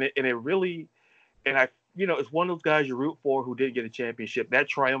 And it really, and it's one of those guys you root for who didn't get a championship. That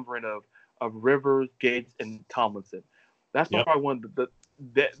triumvirate of Rivers, Gates, and Tomlinson. That's probably one of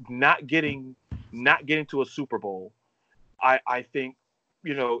that not getting to a Super Bowl. I think,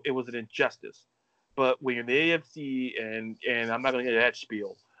 it was an injustice. But when you're in the AFC, and I'm not going to get that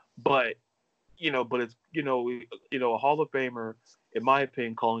spiel, but it's a Hall of Famer, in my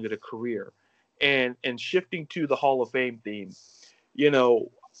opinion, calling it a career, and shifting to the Hall of Fame theme. Two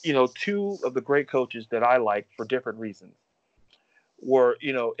of the great coaches that I like for different reasons were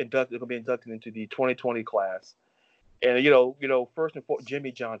going to be inducted into the 2020 class, and first and foremost,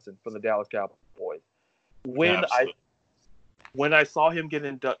 Jimmy Johnson from the Dallas Cowboys. When I saw him get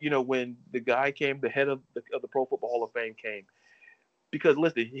inducted, when the guy came, the head of the Pro Football Hall of Fame came. Because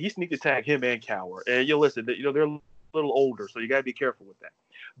listen, he sneak attack him and Cowher, and listen, they're a little older, so you gotta be careful with that.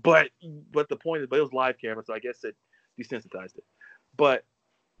 But the point is, it was live camera, so I guess it desensitized it. But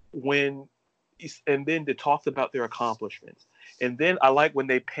and then they talked about their accomplishments, and then I like when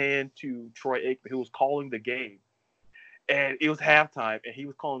they panned to Troy Aikman, who was calling the game, And it was halftime, and he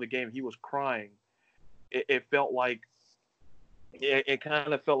was calling the game. He was crying. It felt like it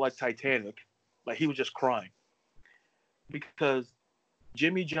kind of felt like Titanic, like he was just crying because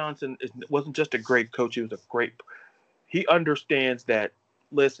Jimmy Johnson wasn't just a great coach. He was a great. He understands that.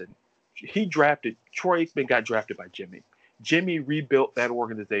 Listen, he drafted Troy Aikman. Got drafted by Jimmy. Jimmy rebuilt that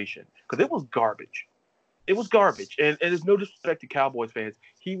organization because it was garbage. It was garbage, and there's no disrespect to Cowboys fans.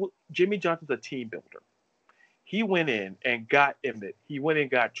 Jimmy Johnson's a team builder. He went in and got Emmett. He went and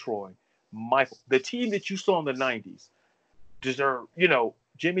got Troy, Michael. The team that you saw in the '90s deserved,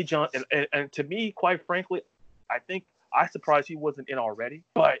 Jimmy Johnson. And to me, quite frankly, I think I surprised he wasn't in already.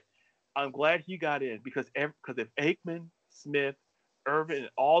 But I'm glad he got in because if Aikman, Smith, Irvin, and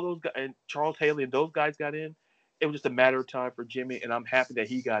all those guys, and Charles Haley and those guys got in, it was just a matter of time for Jimmy. And I'm happy that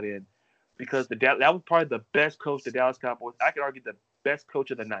he got in because that was probably the best coach the Dallas Cowboys. I could argue the best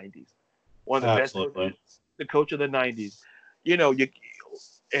coach of the '90s. One of the best coaches, the coach of the '90s.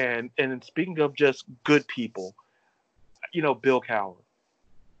 And speaking of just good people, Bill Cowher.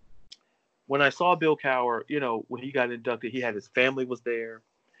 When I saw Bill Cowher, when he got inducted, he had his family was there.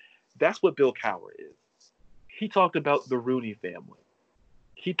 That's what Bill Cowher is. He talked about the Rooney family.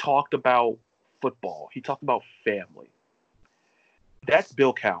 He talked about football. He talked about family. That's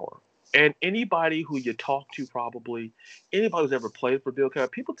Bill Cowher. And anybody who you talk to, probably anybody who's ever played for Bill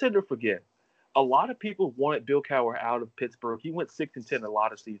Cowher, people tend to forget. A lot of people wanted Bill Cowher out of Pittsburgh. He went 6-10 a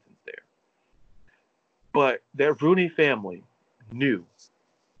lot of seasons there. But that Rooney family knew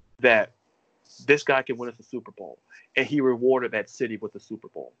that this guy can win us a Super Bowl, and he rewarded that city with the Super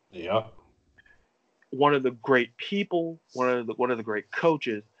Bowl. Yeah. One of the great people, one of the great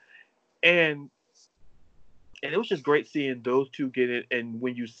coaches, and it was just great seeing those two get it. And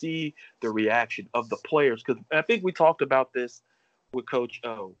when you see the reaction of the players, because I think we talked about this with Coach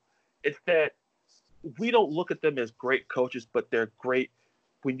O, it's that we don't look at them as great coaches, but they're great.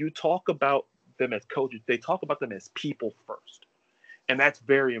 When you talk about them as coaches, they talk about them as people first. And that's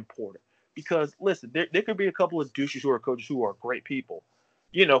very important. Because, listen, there could be a couple of douches who are coaches who are great people,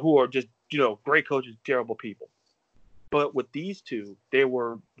 who are just, great coaches, terrible people. But with these two, they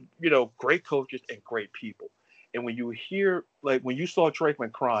were, great coaches and great people. And when you hear, like, when you saw Troy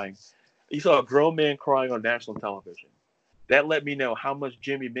Aikman crying, you saw a grown man crying on national television. That let me know how much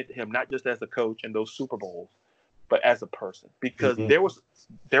Jimmy meant to him, not just as a coach in those Super Bowls, but as a person. Because there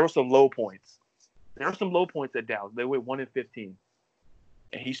were some low points. There were some low points at Dallas. They went 1-15.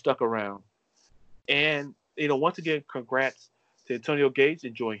 And he stuck around. And, once again, congrats to Antonio Gates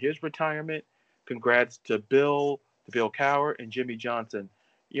enjoying his retirement. Congrats to Bill Cowher, and Jimmy Johnson.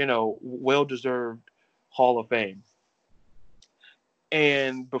 Well-deserved Hall of Fame.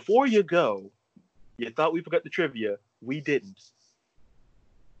 And before you go, you thought we forgot the trivia. We didn't.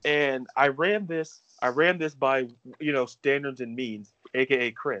 And I ran this by, standards and means,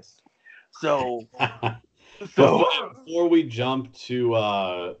 a.k.a. Chris. So... Before we jump to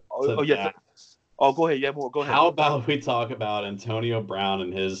yes. Oh, go ahead. Yeah, more. Go ahead. How about we talk about Antonio Brown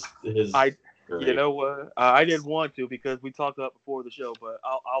and his? You know what? I didn't want to because we talked about before the show, but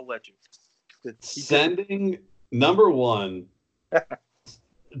I'll let you. Sending number one. I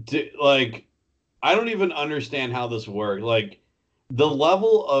don't even understand how this worked. Like the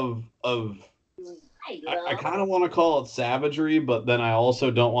level of. I kind of want to call it savagery, but then I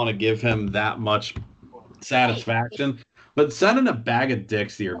also don't want to give him that much satisfaction, but sending a bag of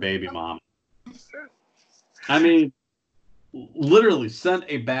dicks to your baby mom. I mean, literally sent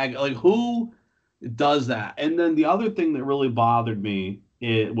a bag. Like, who does that? And then the other thing that really bothered me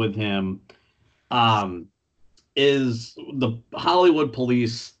with him is the Hollywood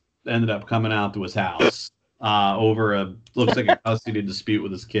police ended up coming out to his house over looks like a custody dispute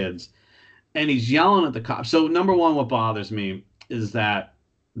with his kids. And he's yelling at the cops. So, number one, what bothers me is that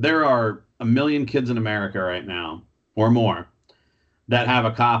there are 1 million kids in America right now, or more, that have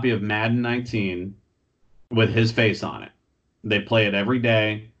a copy of Madden 19 with his face on it. They play it every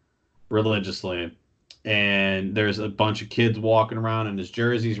day, religiously. And there's a bunch of kids walking around in his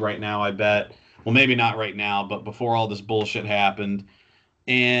jerseys right now, I bet. Well, maybe not right now, but before all this bullshit happened.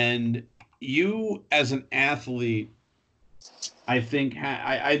 And you, as an athlete, I think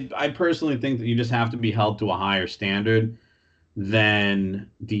I personally think that you just have to be held to a higher standard than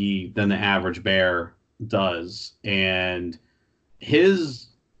the average bear does. And his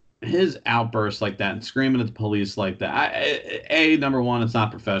outbursts like that and screaming at the police like that, number one, it's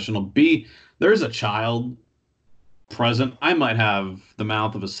not professional. B, there's a child present. I might have the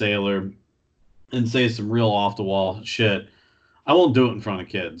mouth of a sailor and say some real off the wall shit. I won't do it in front of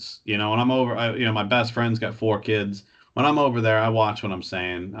kids. When I'm over, my best friend's got 4 kids. When I'm over there, I watch what I'm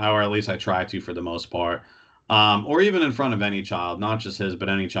saying, or at least I try to for the most part. or even in front of any child, not just his, but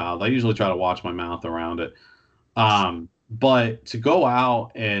any child. I usually try to watch my mouth around it. But to go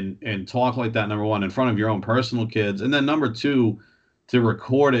out and talk like that, number one, in front of your own personal kids, and then number two, to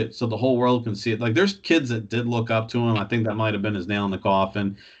record it so the whole world can see it. Like there's kids that did look up to him. I think that might have been his nail in the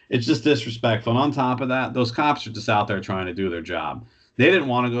coffin. It's just disrespectful. And on top of that, those cops are just out there trying to do their job. They didn't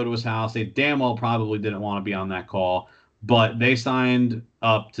want to go to his house. They damn well probably didn't want to be on that call, but they signed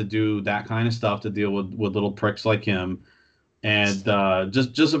up to do that kind of stuff to deal with little pricks like him. And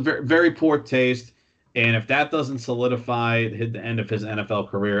just a very, very poor taste. And if that doesn't solidify the end of his NFL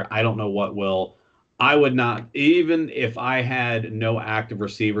career, I don't know what will. I would not, even if I had no active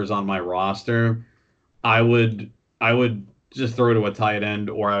receivers on my roster, I would just throw to a tight end,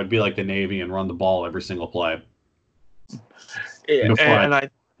 or I would be like the Navy and run the ball every single play. Yeah,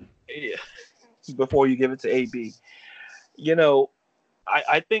 before you give it to AB, you know,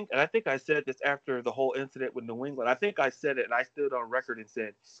 I think I said this after the whole incident with New England. I think I said it, and I stood on record and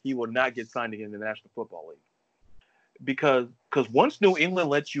said he will not get signed again in the National Football League because once New England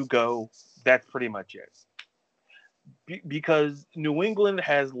lets you go, that's pretty much it. Because New England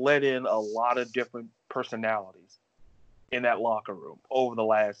has let in a lot of different personalities in that locker room over the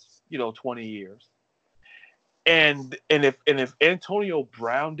last 20 years, and if Antonio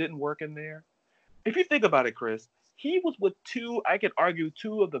Brown didn't work in there, if you think about it, Chris. He was with I could argue,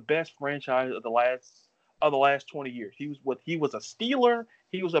 two of the best franchises of the last 20 years. He was a Steeler,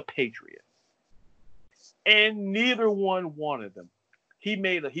 he was a Patriot. And neither one wanted them. He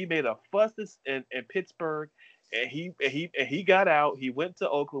made a fuss in Pittsburgh, and he got out. He went to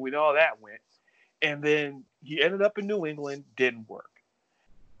Oakland. We know how that went. And then he ended up in New England, didn't work.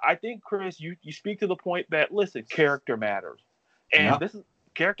 I think, Chris, you speak to the point that, listen, character matters. And this is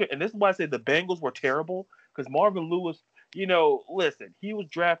character, and this is why I say the Bengals were terrible. Because Marvin Lewis, listen, he was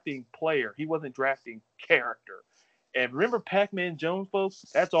drafting player. He wasn't drafting character. And remember Pac-Man Jones, folks?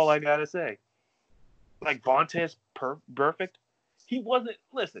 That's all I got to say. Like Vontaze Perfect, he wasn't.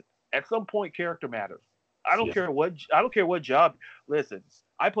 Listen, at some point, character matters. I don't care what job. Listen,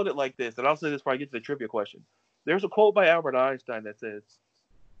 I put it like this, and I'll say this before I get to the trivia question. There's a quote by Albert Einstein that says,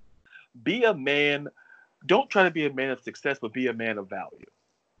 "Be a man. Don't try to be a man of success, but be a man of value."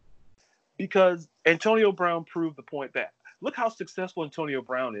 Because Antonio Brown proved the point that look how successful Antonio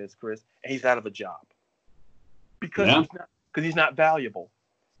Brown is, Chris, and he's out of a job because he's not valuable.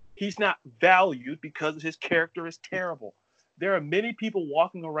 He's not valued because his character is terrible. There are many people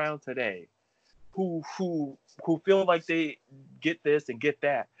walking around today who feel like they get this and get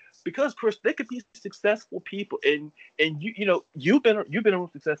that because, Chris, they could be successful people, and you've been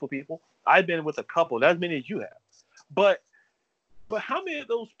with successful people. I've been with a couple, not as many as you have, but how many of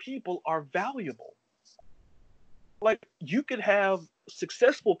those people are valuable? Like, you could have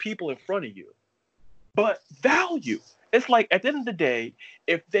successful people in front of you, but value. It's like, at the end of the day,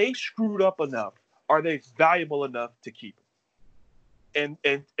 if they screwed up enough, are they valuable enough to keep them?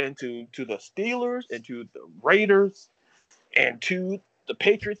 And to the Steelers and to the Raiders and to the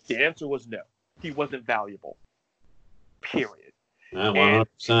Patriots, the answer was no. He wasn't valuable. Period. Yeah,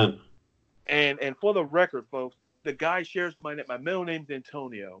 100%. And for the record, folks, the guy shares my name. My middle name's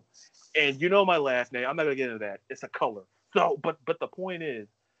Antonio, and my last name. I'm not gonna get into that. It's a color. So, but the point is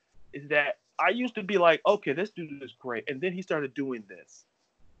that I used to be like, okay, this dude is great, and then he started doing this.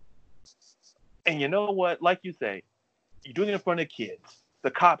 And you know what? Like you say, you're doing it in front of kids.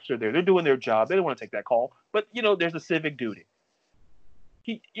 The cops are there. They're doing their job. They don't want to take that call, but there's a civic duty.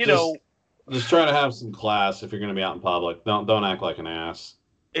 Just try to have some class if you're gonna be out in public. Don't act like an ass.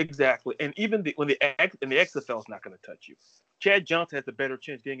 Exactly, and even when the XFL is not going to touch you. Chad Johnson has a better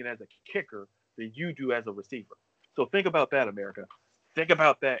chance getting it as a kicker than you do as a receiver. So think about that, America. Think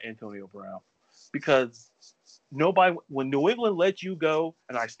about that, Antonio Brown, because when New England let you go,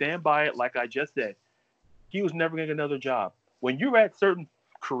 and I stand by it, like I just said, he was never going to get another job. When you're at certain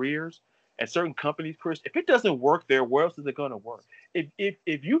careers and certain companies, Chris, if it doesn't work there, where else is it going to work? If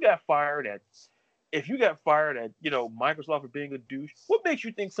you got fired at Microsoft for being a douche, what makes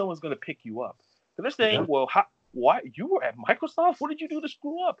you think someone's going to pick you up? So they're saying, well, why you were at Microsoft? What did you do to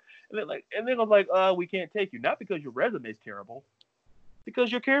screw up? And then I'm like, we can't take you, not because your resume is terrible,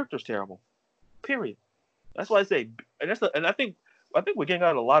 because your character's terrible. Period. That's why I say, and I think we're getting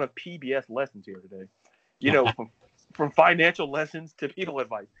out a lot of PBS lessons here today. From financial lessons to people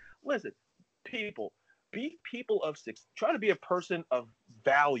advice. Listen, be people of success. Try to be a person of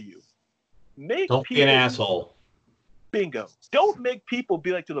value. Don't be an asshole. Bingo. Don't make people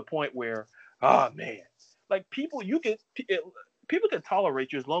be like to the point where, oh man, like people can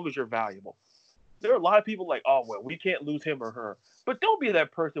tolerate you as long as you're valuable. There are a lot of people like, oh well, we can't lose him or her. But don't be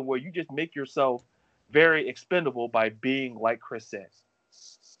that person where you just make yourself very expendable by being like Chris said.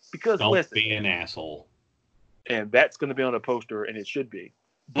 Because Don't listen, be an asshole. and that's going to be on a poster, and it should be.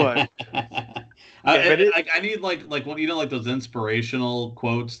 But I need like what like those inspirational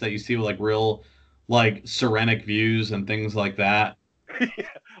quotes that you see with like real like serenic views and things like that.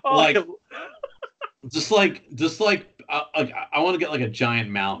 oh, Like I want to get like a giant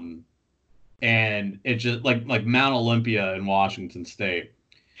mountain, and it's just like Mount Olympia in Washington State,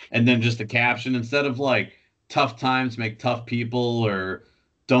 and then just a caption instead of like tough times make tough people or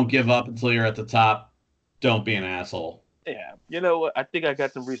don't give up until you're at the top. Don't be an asshole. yeah, you know what? I think I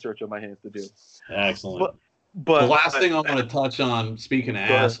got some research on my hands to do. Excellent. But The but last thing I want to touch on, speaking of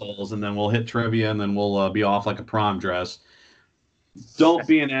assholes, and then we'll hit trivia, and then we'll be off like a prom dress. Don't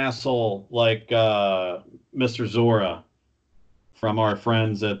be an asshole like Mr. Zora from our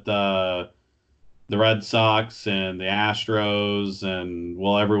friends at the Red Sox and the Astros and,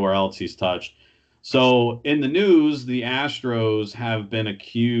 well, everywhere else he's touched. So in the news, the Astros have been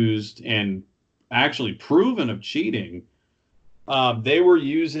accused and actually proven of cheating. They were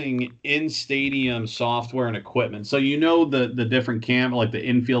using in-stadium software and equipment. So you know the different like the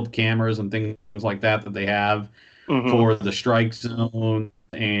infield cameras and things like that they have for the strike zone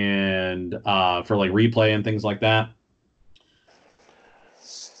and for like replay and things like that.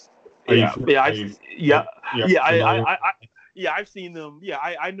 I've seen them. Yeah,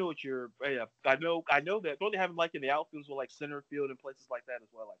 I know what you're. Yeah, I know that. Don't they have them like in the outfields or like center field and places like that as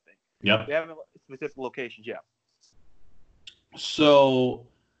well? I think. Yep. They have specific locations. Yeah. So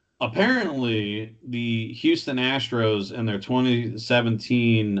apparently, the Houston Astros in their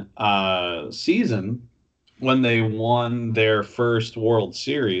 2017 season, when they won their first World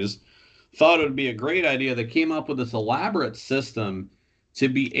Series, thought it would be a great idea. They came up with this elaborate system to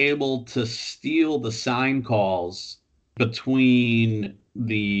be able to steal the sign calls between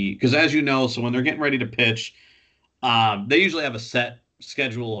because as you know, so when they're getting ready to pitch, they usually have a set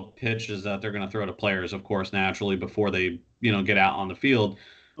schedule of pitches that they're going to throw to players, of course, naturally before they get out on the field.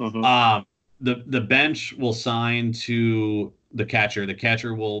 The bench will sign to the catcher. The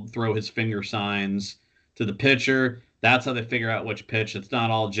catcher will throw his finger signs to the pitcher. That's how they figure out which pitch. It's not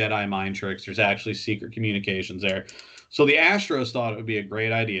all Jedi mind tricks. There's actually secret communications there. So the Astros thought it would be a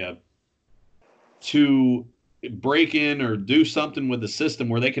great idea to break in or do something with the system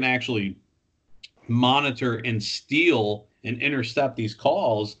where they can actually monitor and steal and intercept these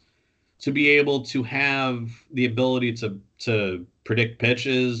calls to be able to have the ability to predict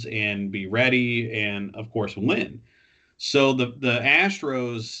pitches and be ready and, of course, win. So the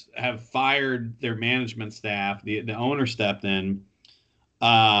Astros have fired their management staff. The owner stepped in,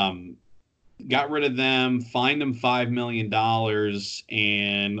 got rid of them, fined them $5 million,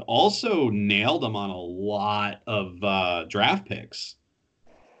 and also nailed them on a lot of draft picks.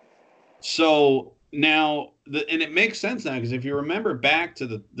 So now, and it makes sense now, because if you remember back to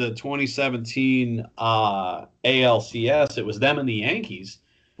the 2017 ALCS, it was them and the Yankees,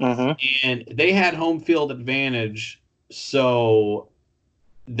 and they had home field advantage, so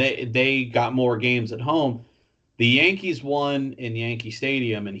they got more games at home. The Yankees won in Yankee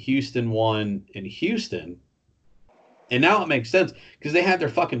Stadium, and Houston won in Houston. And now it makes sense because they had their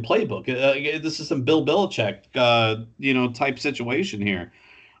fucking playbook. This is some Bill Belichick, type situation here.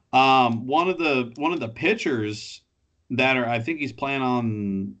 One of the pitchers that I think he's playing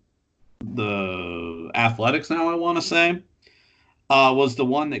on the Athletics now, I want to say, was the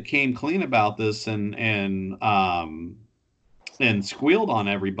one that came clean about this and squealed on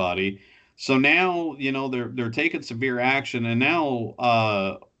everybody. So now, they're taking severe action, and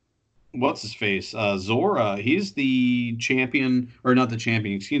now, what's his face? Zora, he's the champion, or not the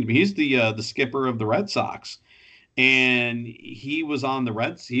champion, excuse me. He's the skipper of the Red Sox, and he was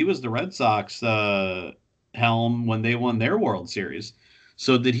the Red Sox helm when they won their World Series.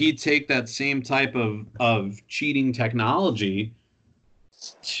 So did he take that same type of cheating technology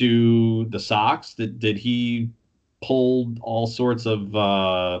to the Sox? Did he pull all sorts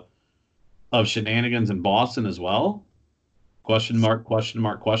of shenanigans in Boston as well? Question mark, question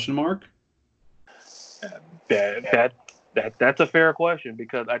mark, question mark. That's a fair question,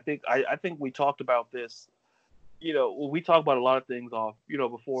 because I think we talked about this. We talk about a lot of things off.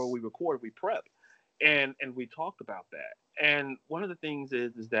 Before we record, we prep, and we talked about that. And one of the things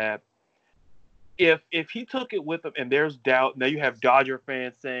is that if he took it with him, and there's doubt. Now you have Dodger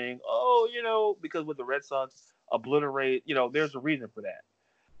fans saying, "Oh, because with the Red Sox obliterate, there's a reason for that."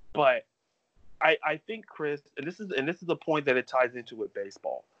 But I think, Chris, and this is the point that it ties into with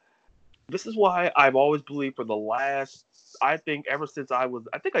baseball. This is why I've always believed for the last, I think ever since I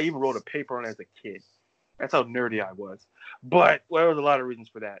think I even wrote a paper on it as a kid. That's how nerdy I was. But there was a lot of reasons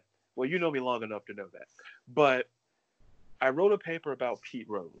for that. Well, you know me long enough to know that. But I wrote a paper about Pete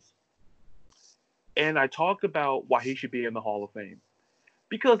Rose, and I talked about why he should be in the Hall of Fame.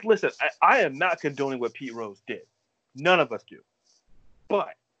 Because listen, I am not condoning what Pete Rose did. None of us do.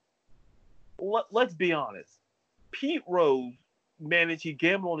 But let's be honest. Pete Rose he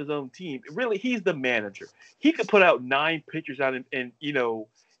gambled on his own team. Really, he's the manager. He could put out 9 pitchers out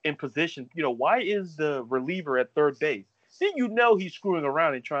in position. Why is the reliever at third base? Then he's screwing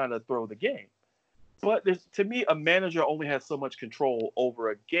around and trying to throw the game. But to me, a manager only has so much control over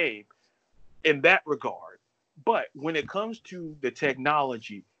a game in that regard. But when it comes to the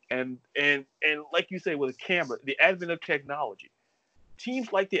technology and like you say with a camera, the advent of technology,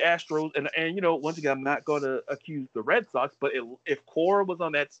 teams like the Astros and once again, I'm not going to accuse the Red Sox, but if Cora was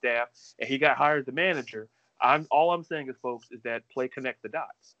on that staff and he got hired as the manager, all I'm saying is, folks, is that play connect the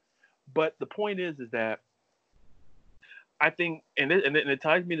dots. But the point is that I think, and it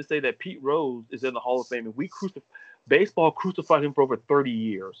ties me to say that Pete Rose is in the Hall of Fame, and baseball crucified him for over 30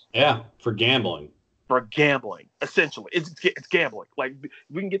 years. Yeah, for gambling. For gambling, essentially, it's gambling. Like,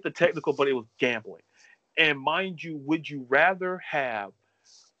 we can get the technical, but it was gambling. And mind you, would you rather have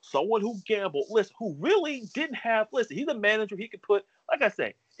someone who gambled, who really didn't have, he's a manager, he could put, like I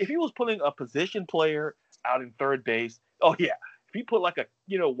say, if he was putting a position player out in third base, oh yeah, if he put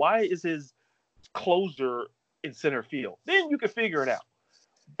why is his closer in center field? Then you could figure it out.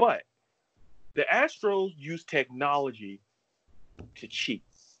 But the Astros use technology to cheat.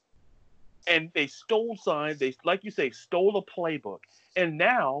 And they stole signs. They, like you say, stole a playbook. And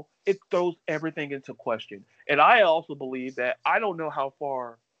now it throws everything into question. And I also believe that I don't know how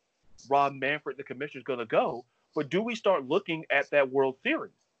far Rob Manfred, the commissioner, is going to go, but do we start looking at that World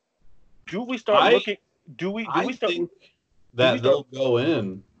Series? Do we start looking? Do we start? That they'll go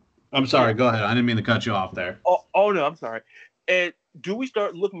in. I'm sorry. Go ahead. I didn't mean to cut you off there. Oh no, I'm sorry. And do we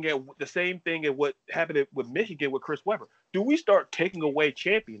start looking at the same thing at what happened with Michigan with Chris Webber? Do we start taking away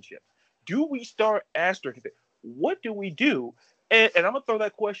championships? Do we start asking, what do we do? And I'm gonna throw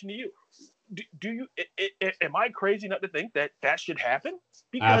that question to you. Do you? Am I crazy not to think that should happen?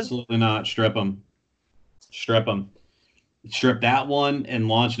 Because absolutely not. Strip them. Strip that one and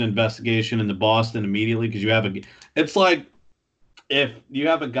launch an investigation into Boston immediately, because you have it's like if you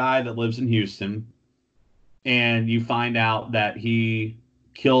have a guy that lives in Houston and you find out that he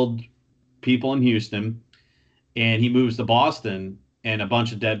killed people in Houston and he moves to Boston and a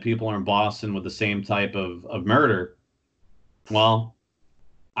bunch of dead people are in Boston with the same type of murder. Well,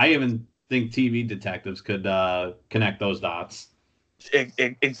 I even think TV detectives could connect those dots. And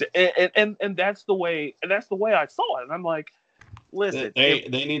that's the way I saw it. And I'm like, listen, they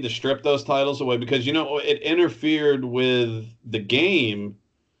need to strip those titles away, because it interfered with the game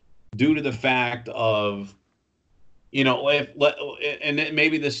due to the fact of and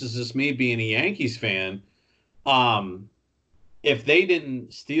maybe this is just me being a Yankees fan. If they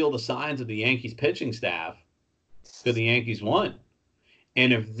didn't steal the signs of the Yankees pitching staff, could the Yankees won?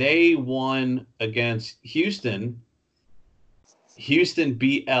 And if they won against Houston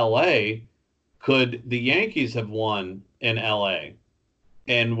beat LA, could the Yankees have won in LA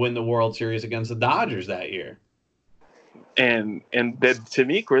and win the World Series against the Dodgers that year? And that, to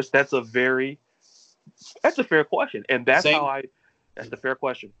me, Chris, that's a fair question. And that's the fair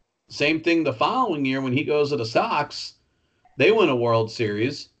question. Same thing the following year when he goes to the Sox, they win a World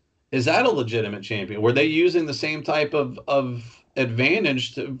Series. Is that a legitimate champion? Were they using the same type of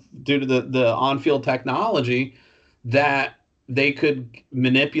advantage due to the on-field technology that they could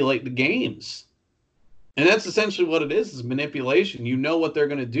manipulate the games? And that's essentially what it is manipulation. You know what they're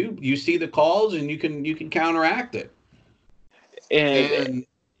going to do. You see the calls and you can counteract it. And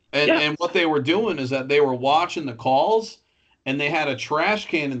what they were doing is that they were watching the calls, and they had a trash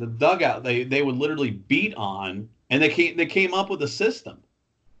can in the dugout they would literally beat on, and they came up with a system.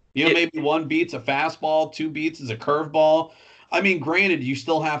 Maybe one beats a fastball, 2 beats is a curveball. I mean, granted, you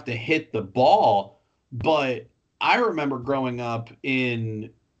still have to hit the ball, but I remember growing up in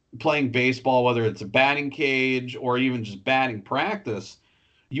playing baseball, whether it's a batting cage or even just batting practice,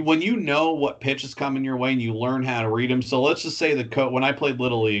 when you know what pitch is coming your way and you learn how to read them. So let's just say when I played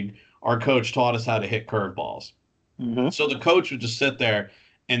Little League, our coach taught us how to hit curveballs. Mm-hmm. So the coach would just sit there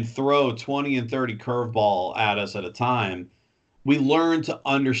and throw 20 and 30 curveball at us at a time. We learned to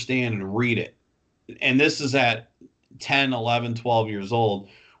understand and read it. And this is at 10, 11, 12 years old.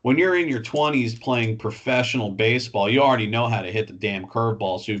 When you're in your 20s playing professional baseball, you already know how to hit the damn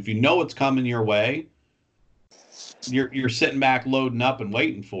curveball. So if you know what's coming your way, you're sitting back loading up and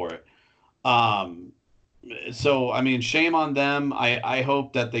waiting for it. So, I mean, shame on them. I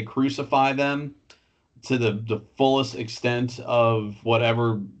hope that they crucify them. to the fullest extent of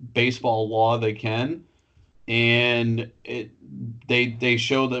whatever baseball law they can, and they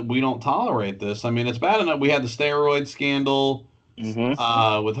show that we don't tolerate this. I mean, it's bad enough we had the steroid scandal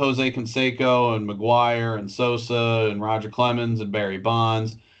Mm-hmm. with Jose Canseco and McGuire and Sosa and Roger Clemens and Barry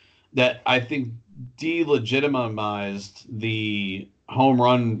Bonds that I think delegitimized the home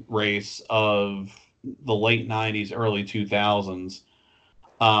run race of the late 90s, early 2000s.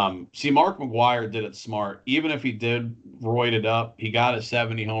 See, Mark McGuire did it smart. Even if he did roid it up, he got his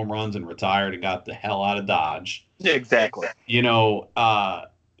 70 home runs and retired and got the hell out of Dodge. Yeah, exactly. You know,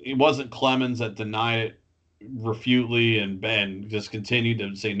 it wasn't Clemens that denied it refutely and just continued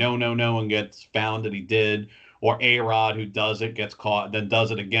to say no, no, no, and gets found that he did, or A-Rod who does it gets caught, then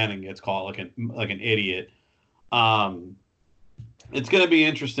does it again and gets caught like an idiot. Um, it's going to be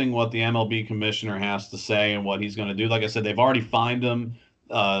interesting what the MLB commissioner has to say and what he's going to do. Like I said, they've already fined him.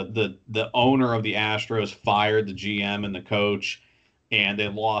 The owner of the Astros fired the GM and the coach, and they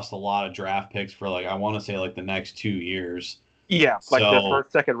lost a lot of draft picks for I want to say the next 2 years. Yeah, like the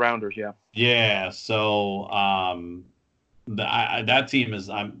first, second rounders. Yeah. Yeah. So that team is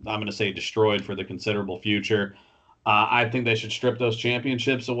I'm going to say destroyed for the considerable future. I think they should strip those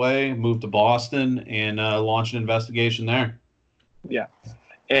championships away, move to Boston, and launch an investigation there. Yeah,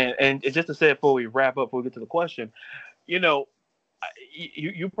 and just to say it before we wrap up, before we get to the question, you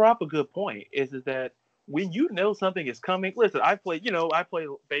brought up a good point. Is that when you know something is coming? Listen, I play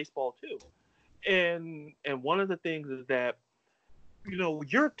baseball too, and one of the things is that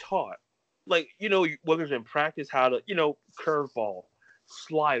you're taught, whether it's in practice, how to curveball,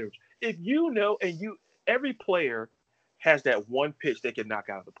 sliders. If every player has that one pitch they can knock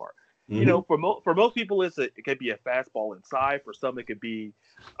out of the park. Mm-hmm. For most people, it could be a fastball inside. For some, it could be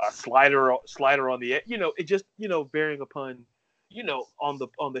a slider on the edge. It just varying upon on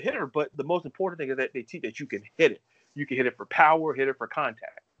the hitter. But the most important thing is that they teach that you can hit it. You can hit it for power, hit it for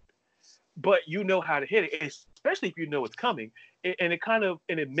contact. But you know how to hit it, especially if you know it's coming, and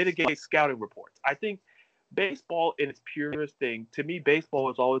it mitigates scouting reports. I think baseball in its purest thing, to me, baseball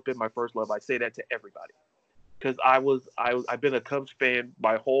has always been my first love. I say that to everybody. Because I've been a Cubs fan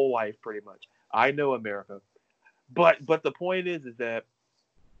my whole life, pretty much. I know America, but the point is that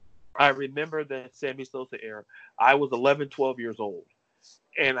I remember that Sammy Sosa era. I was 11, 12 years old,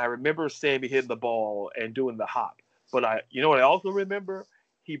 and I remember Sammy hitting the ball and doing the hop. But what I also remember?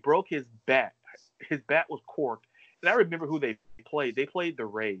 He broke his bat. His bat was corked, and I remember who they played. They played the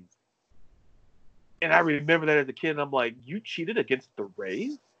Rays, and I remember that as a kid. And I'm like, you cheated against the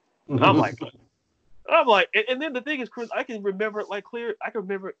Rays? And I'm like, and then the thing is, Chris, I can remember it clear. I can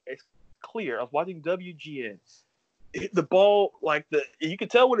remember it clear. I was watching WGN. Hit the ball you can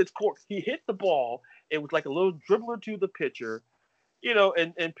tell when it's corked. He hit the ball. It was like a little dribbler to the pitcher,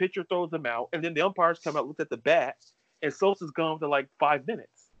 and pitcher throws him out. And then the umpires come out, look at the bat, and Sosa's gone for 5 minutes.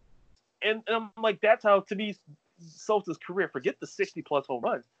 And I'm like, that's how, to me, Sosa's career, forget the 60-plus home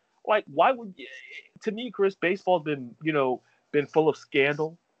runs. Why would you, to me, Chris, baseball's been full of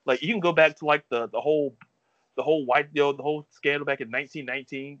scandal. You can go back to the whole scandal back in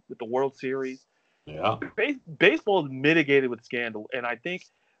 1919 with the World Series. Yeah, baseball is mitigated with scandal, and I think,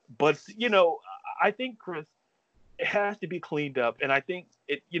 I think, Chris, it has to be cleaned up, and I think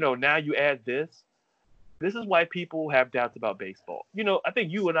it. Now you add this. This is why people have doubts about baseball. I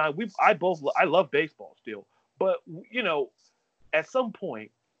think you and I love baseball still, but at some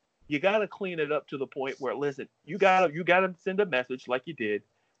point, you got to clean it up to the point where, listen, you got to send a message like you did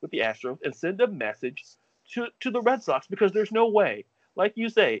with the Astros and send a message to the Red Sox, because there's no way, like you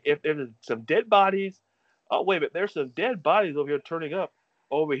say, if there's some dead bodies, oh, wait a minute, there's some dead bodies over here turning up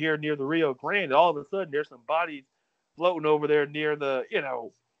over here near the Rio Grande. And all of a sudden, there's some bodies floating over there near the,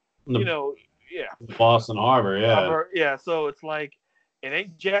 Boston Harbor, yeah. Yeah, so it's like, it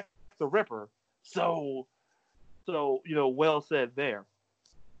ain't Jack the Ripper. So, well said there.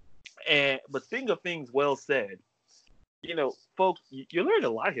 But speaking of things well said, folks, you learned a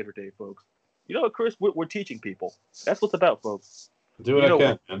lot here today, folks. Chris, we're teaching people. That's what's about, folks. Do what I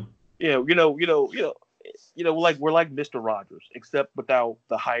can, man. Yeah, we're like Mr. Rogers, except without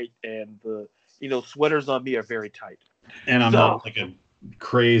the height, and the sweaters on me are very tight. And I'm not like a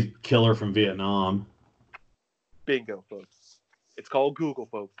crazed killer from Vietnam. Bingo, folks. It's called Google,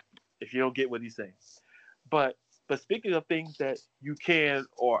 folks, if you don't get what he's saying. But speaking of things that you can,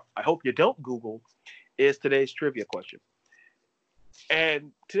 or I hope you don't Google, is today's trivia question.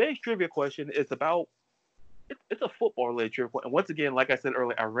 And today's trivia question is about, it's a football-related trivia question. And once again, like I said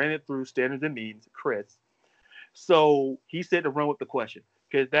earlier, I ran it through Standards and Means, Chris. So he said to run with the question,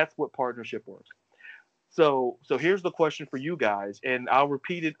 because that's what partnership works. So here's the question for you guys, and I'll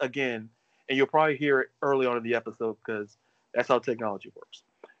repeat it again. and you'll probably hear it early on in the episode because that's how technology works.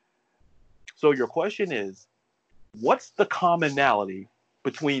 So your question is, what's the commonality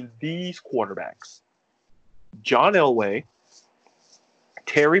between these quarterbacks? John Elway,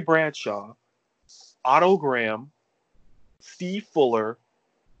 Terry Bradshaw, Otto Graham, Steve Fuller,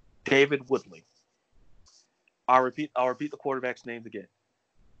 David Woodley. I'll repeat the quarterbacks' names again.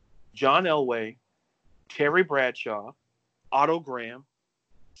 John Elway, Terry Bradshaw, Otto Graham,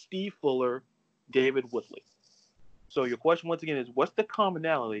 Steve Fuller, David Woodley. So your question once again is, what's the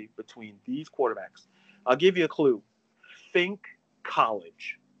commonality between these quarterbacks? I'll give you a clue. Think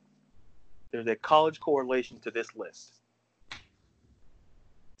college. There's a college correlation to this list.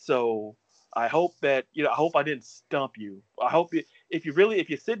 So I hope that, I hope I didn't stump you. I hope if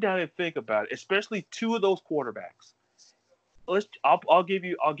you sit down and think about it, especially two of those quarterbacks, I'll give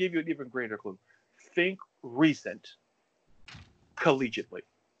you an even greater clue. Think recent, collegiately,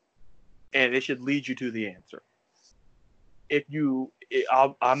 and it should lead you to the answer.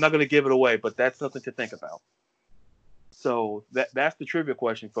 I'm not going to give it away, but that's something to think about. So that's the trivia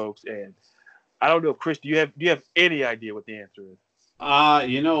question, folks. And I don't know if Chris, do you have any idea what the answer is?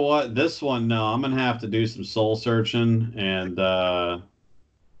 You know what? This one, no. I'm gonna have to do some soul searching and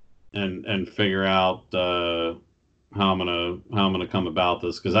figure out how I'm gonna come about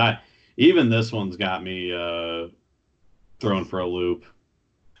this, because even this one's got me thrown for a loop.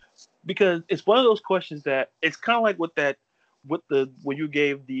 Because it's one of those questions that it's kind of like when you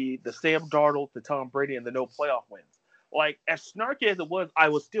gave the Sam Darnold to Tom Brady and the no playoff wins. Like, as snarky as it was, I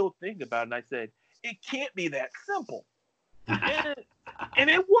was still thinking about it, and I said, it can't be that simple. And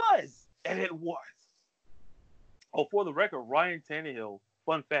it was. Oh, for the record, Ryan Tannehill,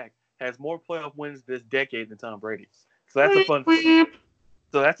 fun fact, has more playoff wins this decade than Tom Brady. So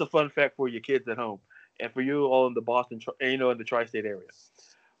that's a fun fact for your kids at home and for you all in the Boston, in the tri-state area.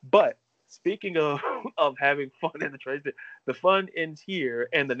 But speaking of having fun in the tri-state, the fun ends here.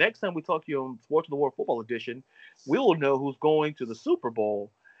 And the next time we talk to you on Sports of the World Football Edition, we will know who's going to the Super Bowl.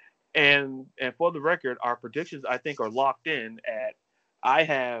 And for the record, our predictions, I think, are locked in at I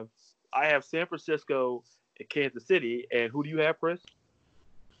have San Francisco and Kansas City. And who do you have, Chris?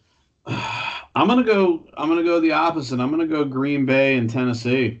 I'm gonna go the opposite. I'm gonna go Green Bay and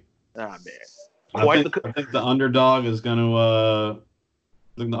Tennessee. Ah, man. I think the underdog is gonna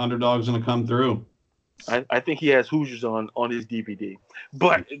underdog's gonna come through. I think he has Hoosiers on his DVD.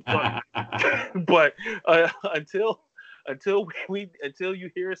 But until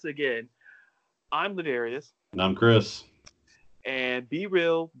you hear us again, I'm Ladarius. And I'm Chris. And be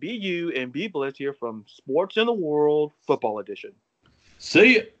real, be you, and be blessed here from Sports in the World Football Edition.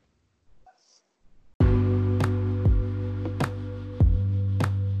 See ya.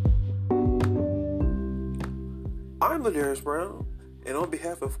 I'm Ladarius Brown, and on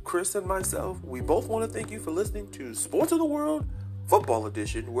behalf of Chris and myself, we both want to thank you for listening to Sports in the World Football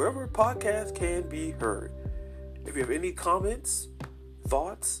Edition, wherever podcasts can be heard. If you have any comments,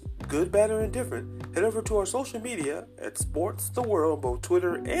 thoughts, good, bad, or indifferent, head over to our social media at Sports the World, both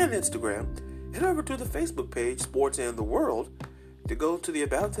Twitter and Instagram. Head over to the Facebook page, Sports and the World, to go to the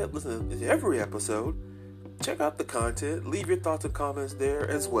About tab, listen to every episode, check out the content, leave your thoughts and comments there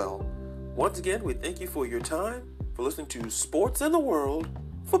as well. Once again, we thank you for your time, for listening to Sports in the World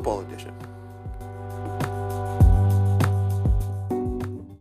Football Edition.